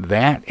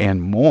that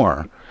and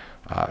more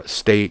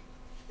state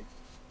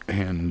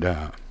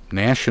and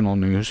national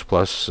news,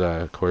 plus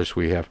of course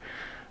we have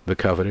the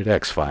coveted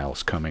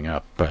X-Files coming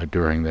up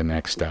during the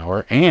next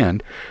hour,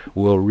 and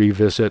we'll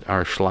revisit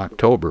our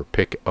Schlocktober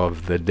pick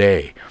of the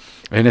day.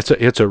 And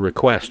it's a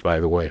request, by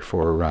the way,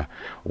 for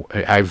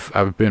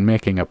I've been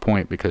making a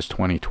point, because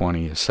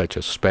 2020 is such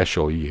a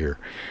special year,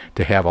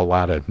 to have a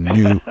lot of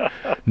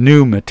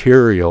new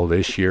material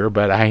this year.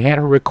 But I had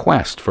a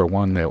request for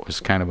one that was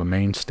kind of a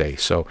mainstay,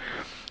 so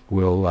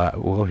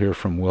we'll hear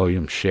from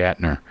William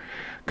Shatner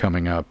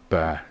coming up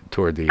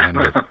toward the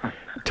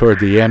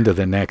end of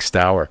the next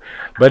hour.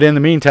 But in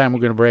the meantime, we're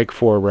going to break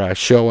for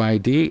show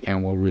ID,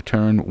 and we'll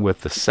return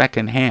with the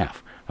second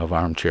half of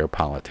Armchair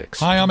Politics.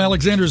 Hi, I'm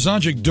Alexander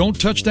Zonjic. Don't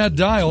touch that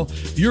dial.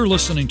 You're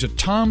listening to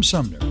Tom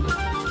Sumner.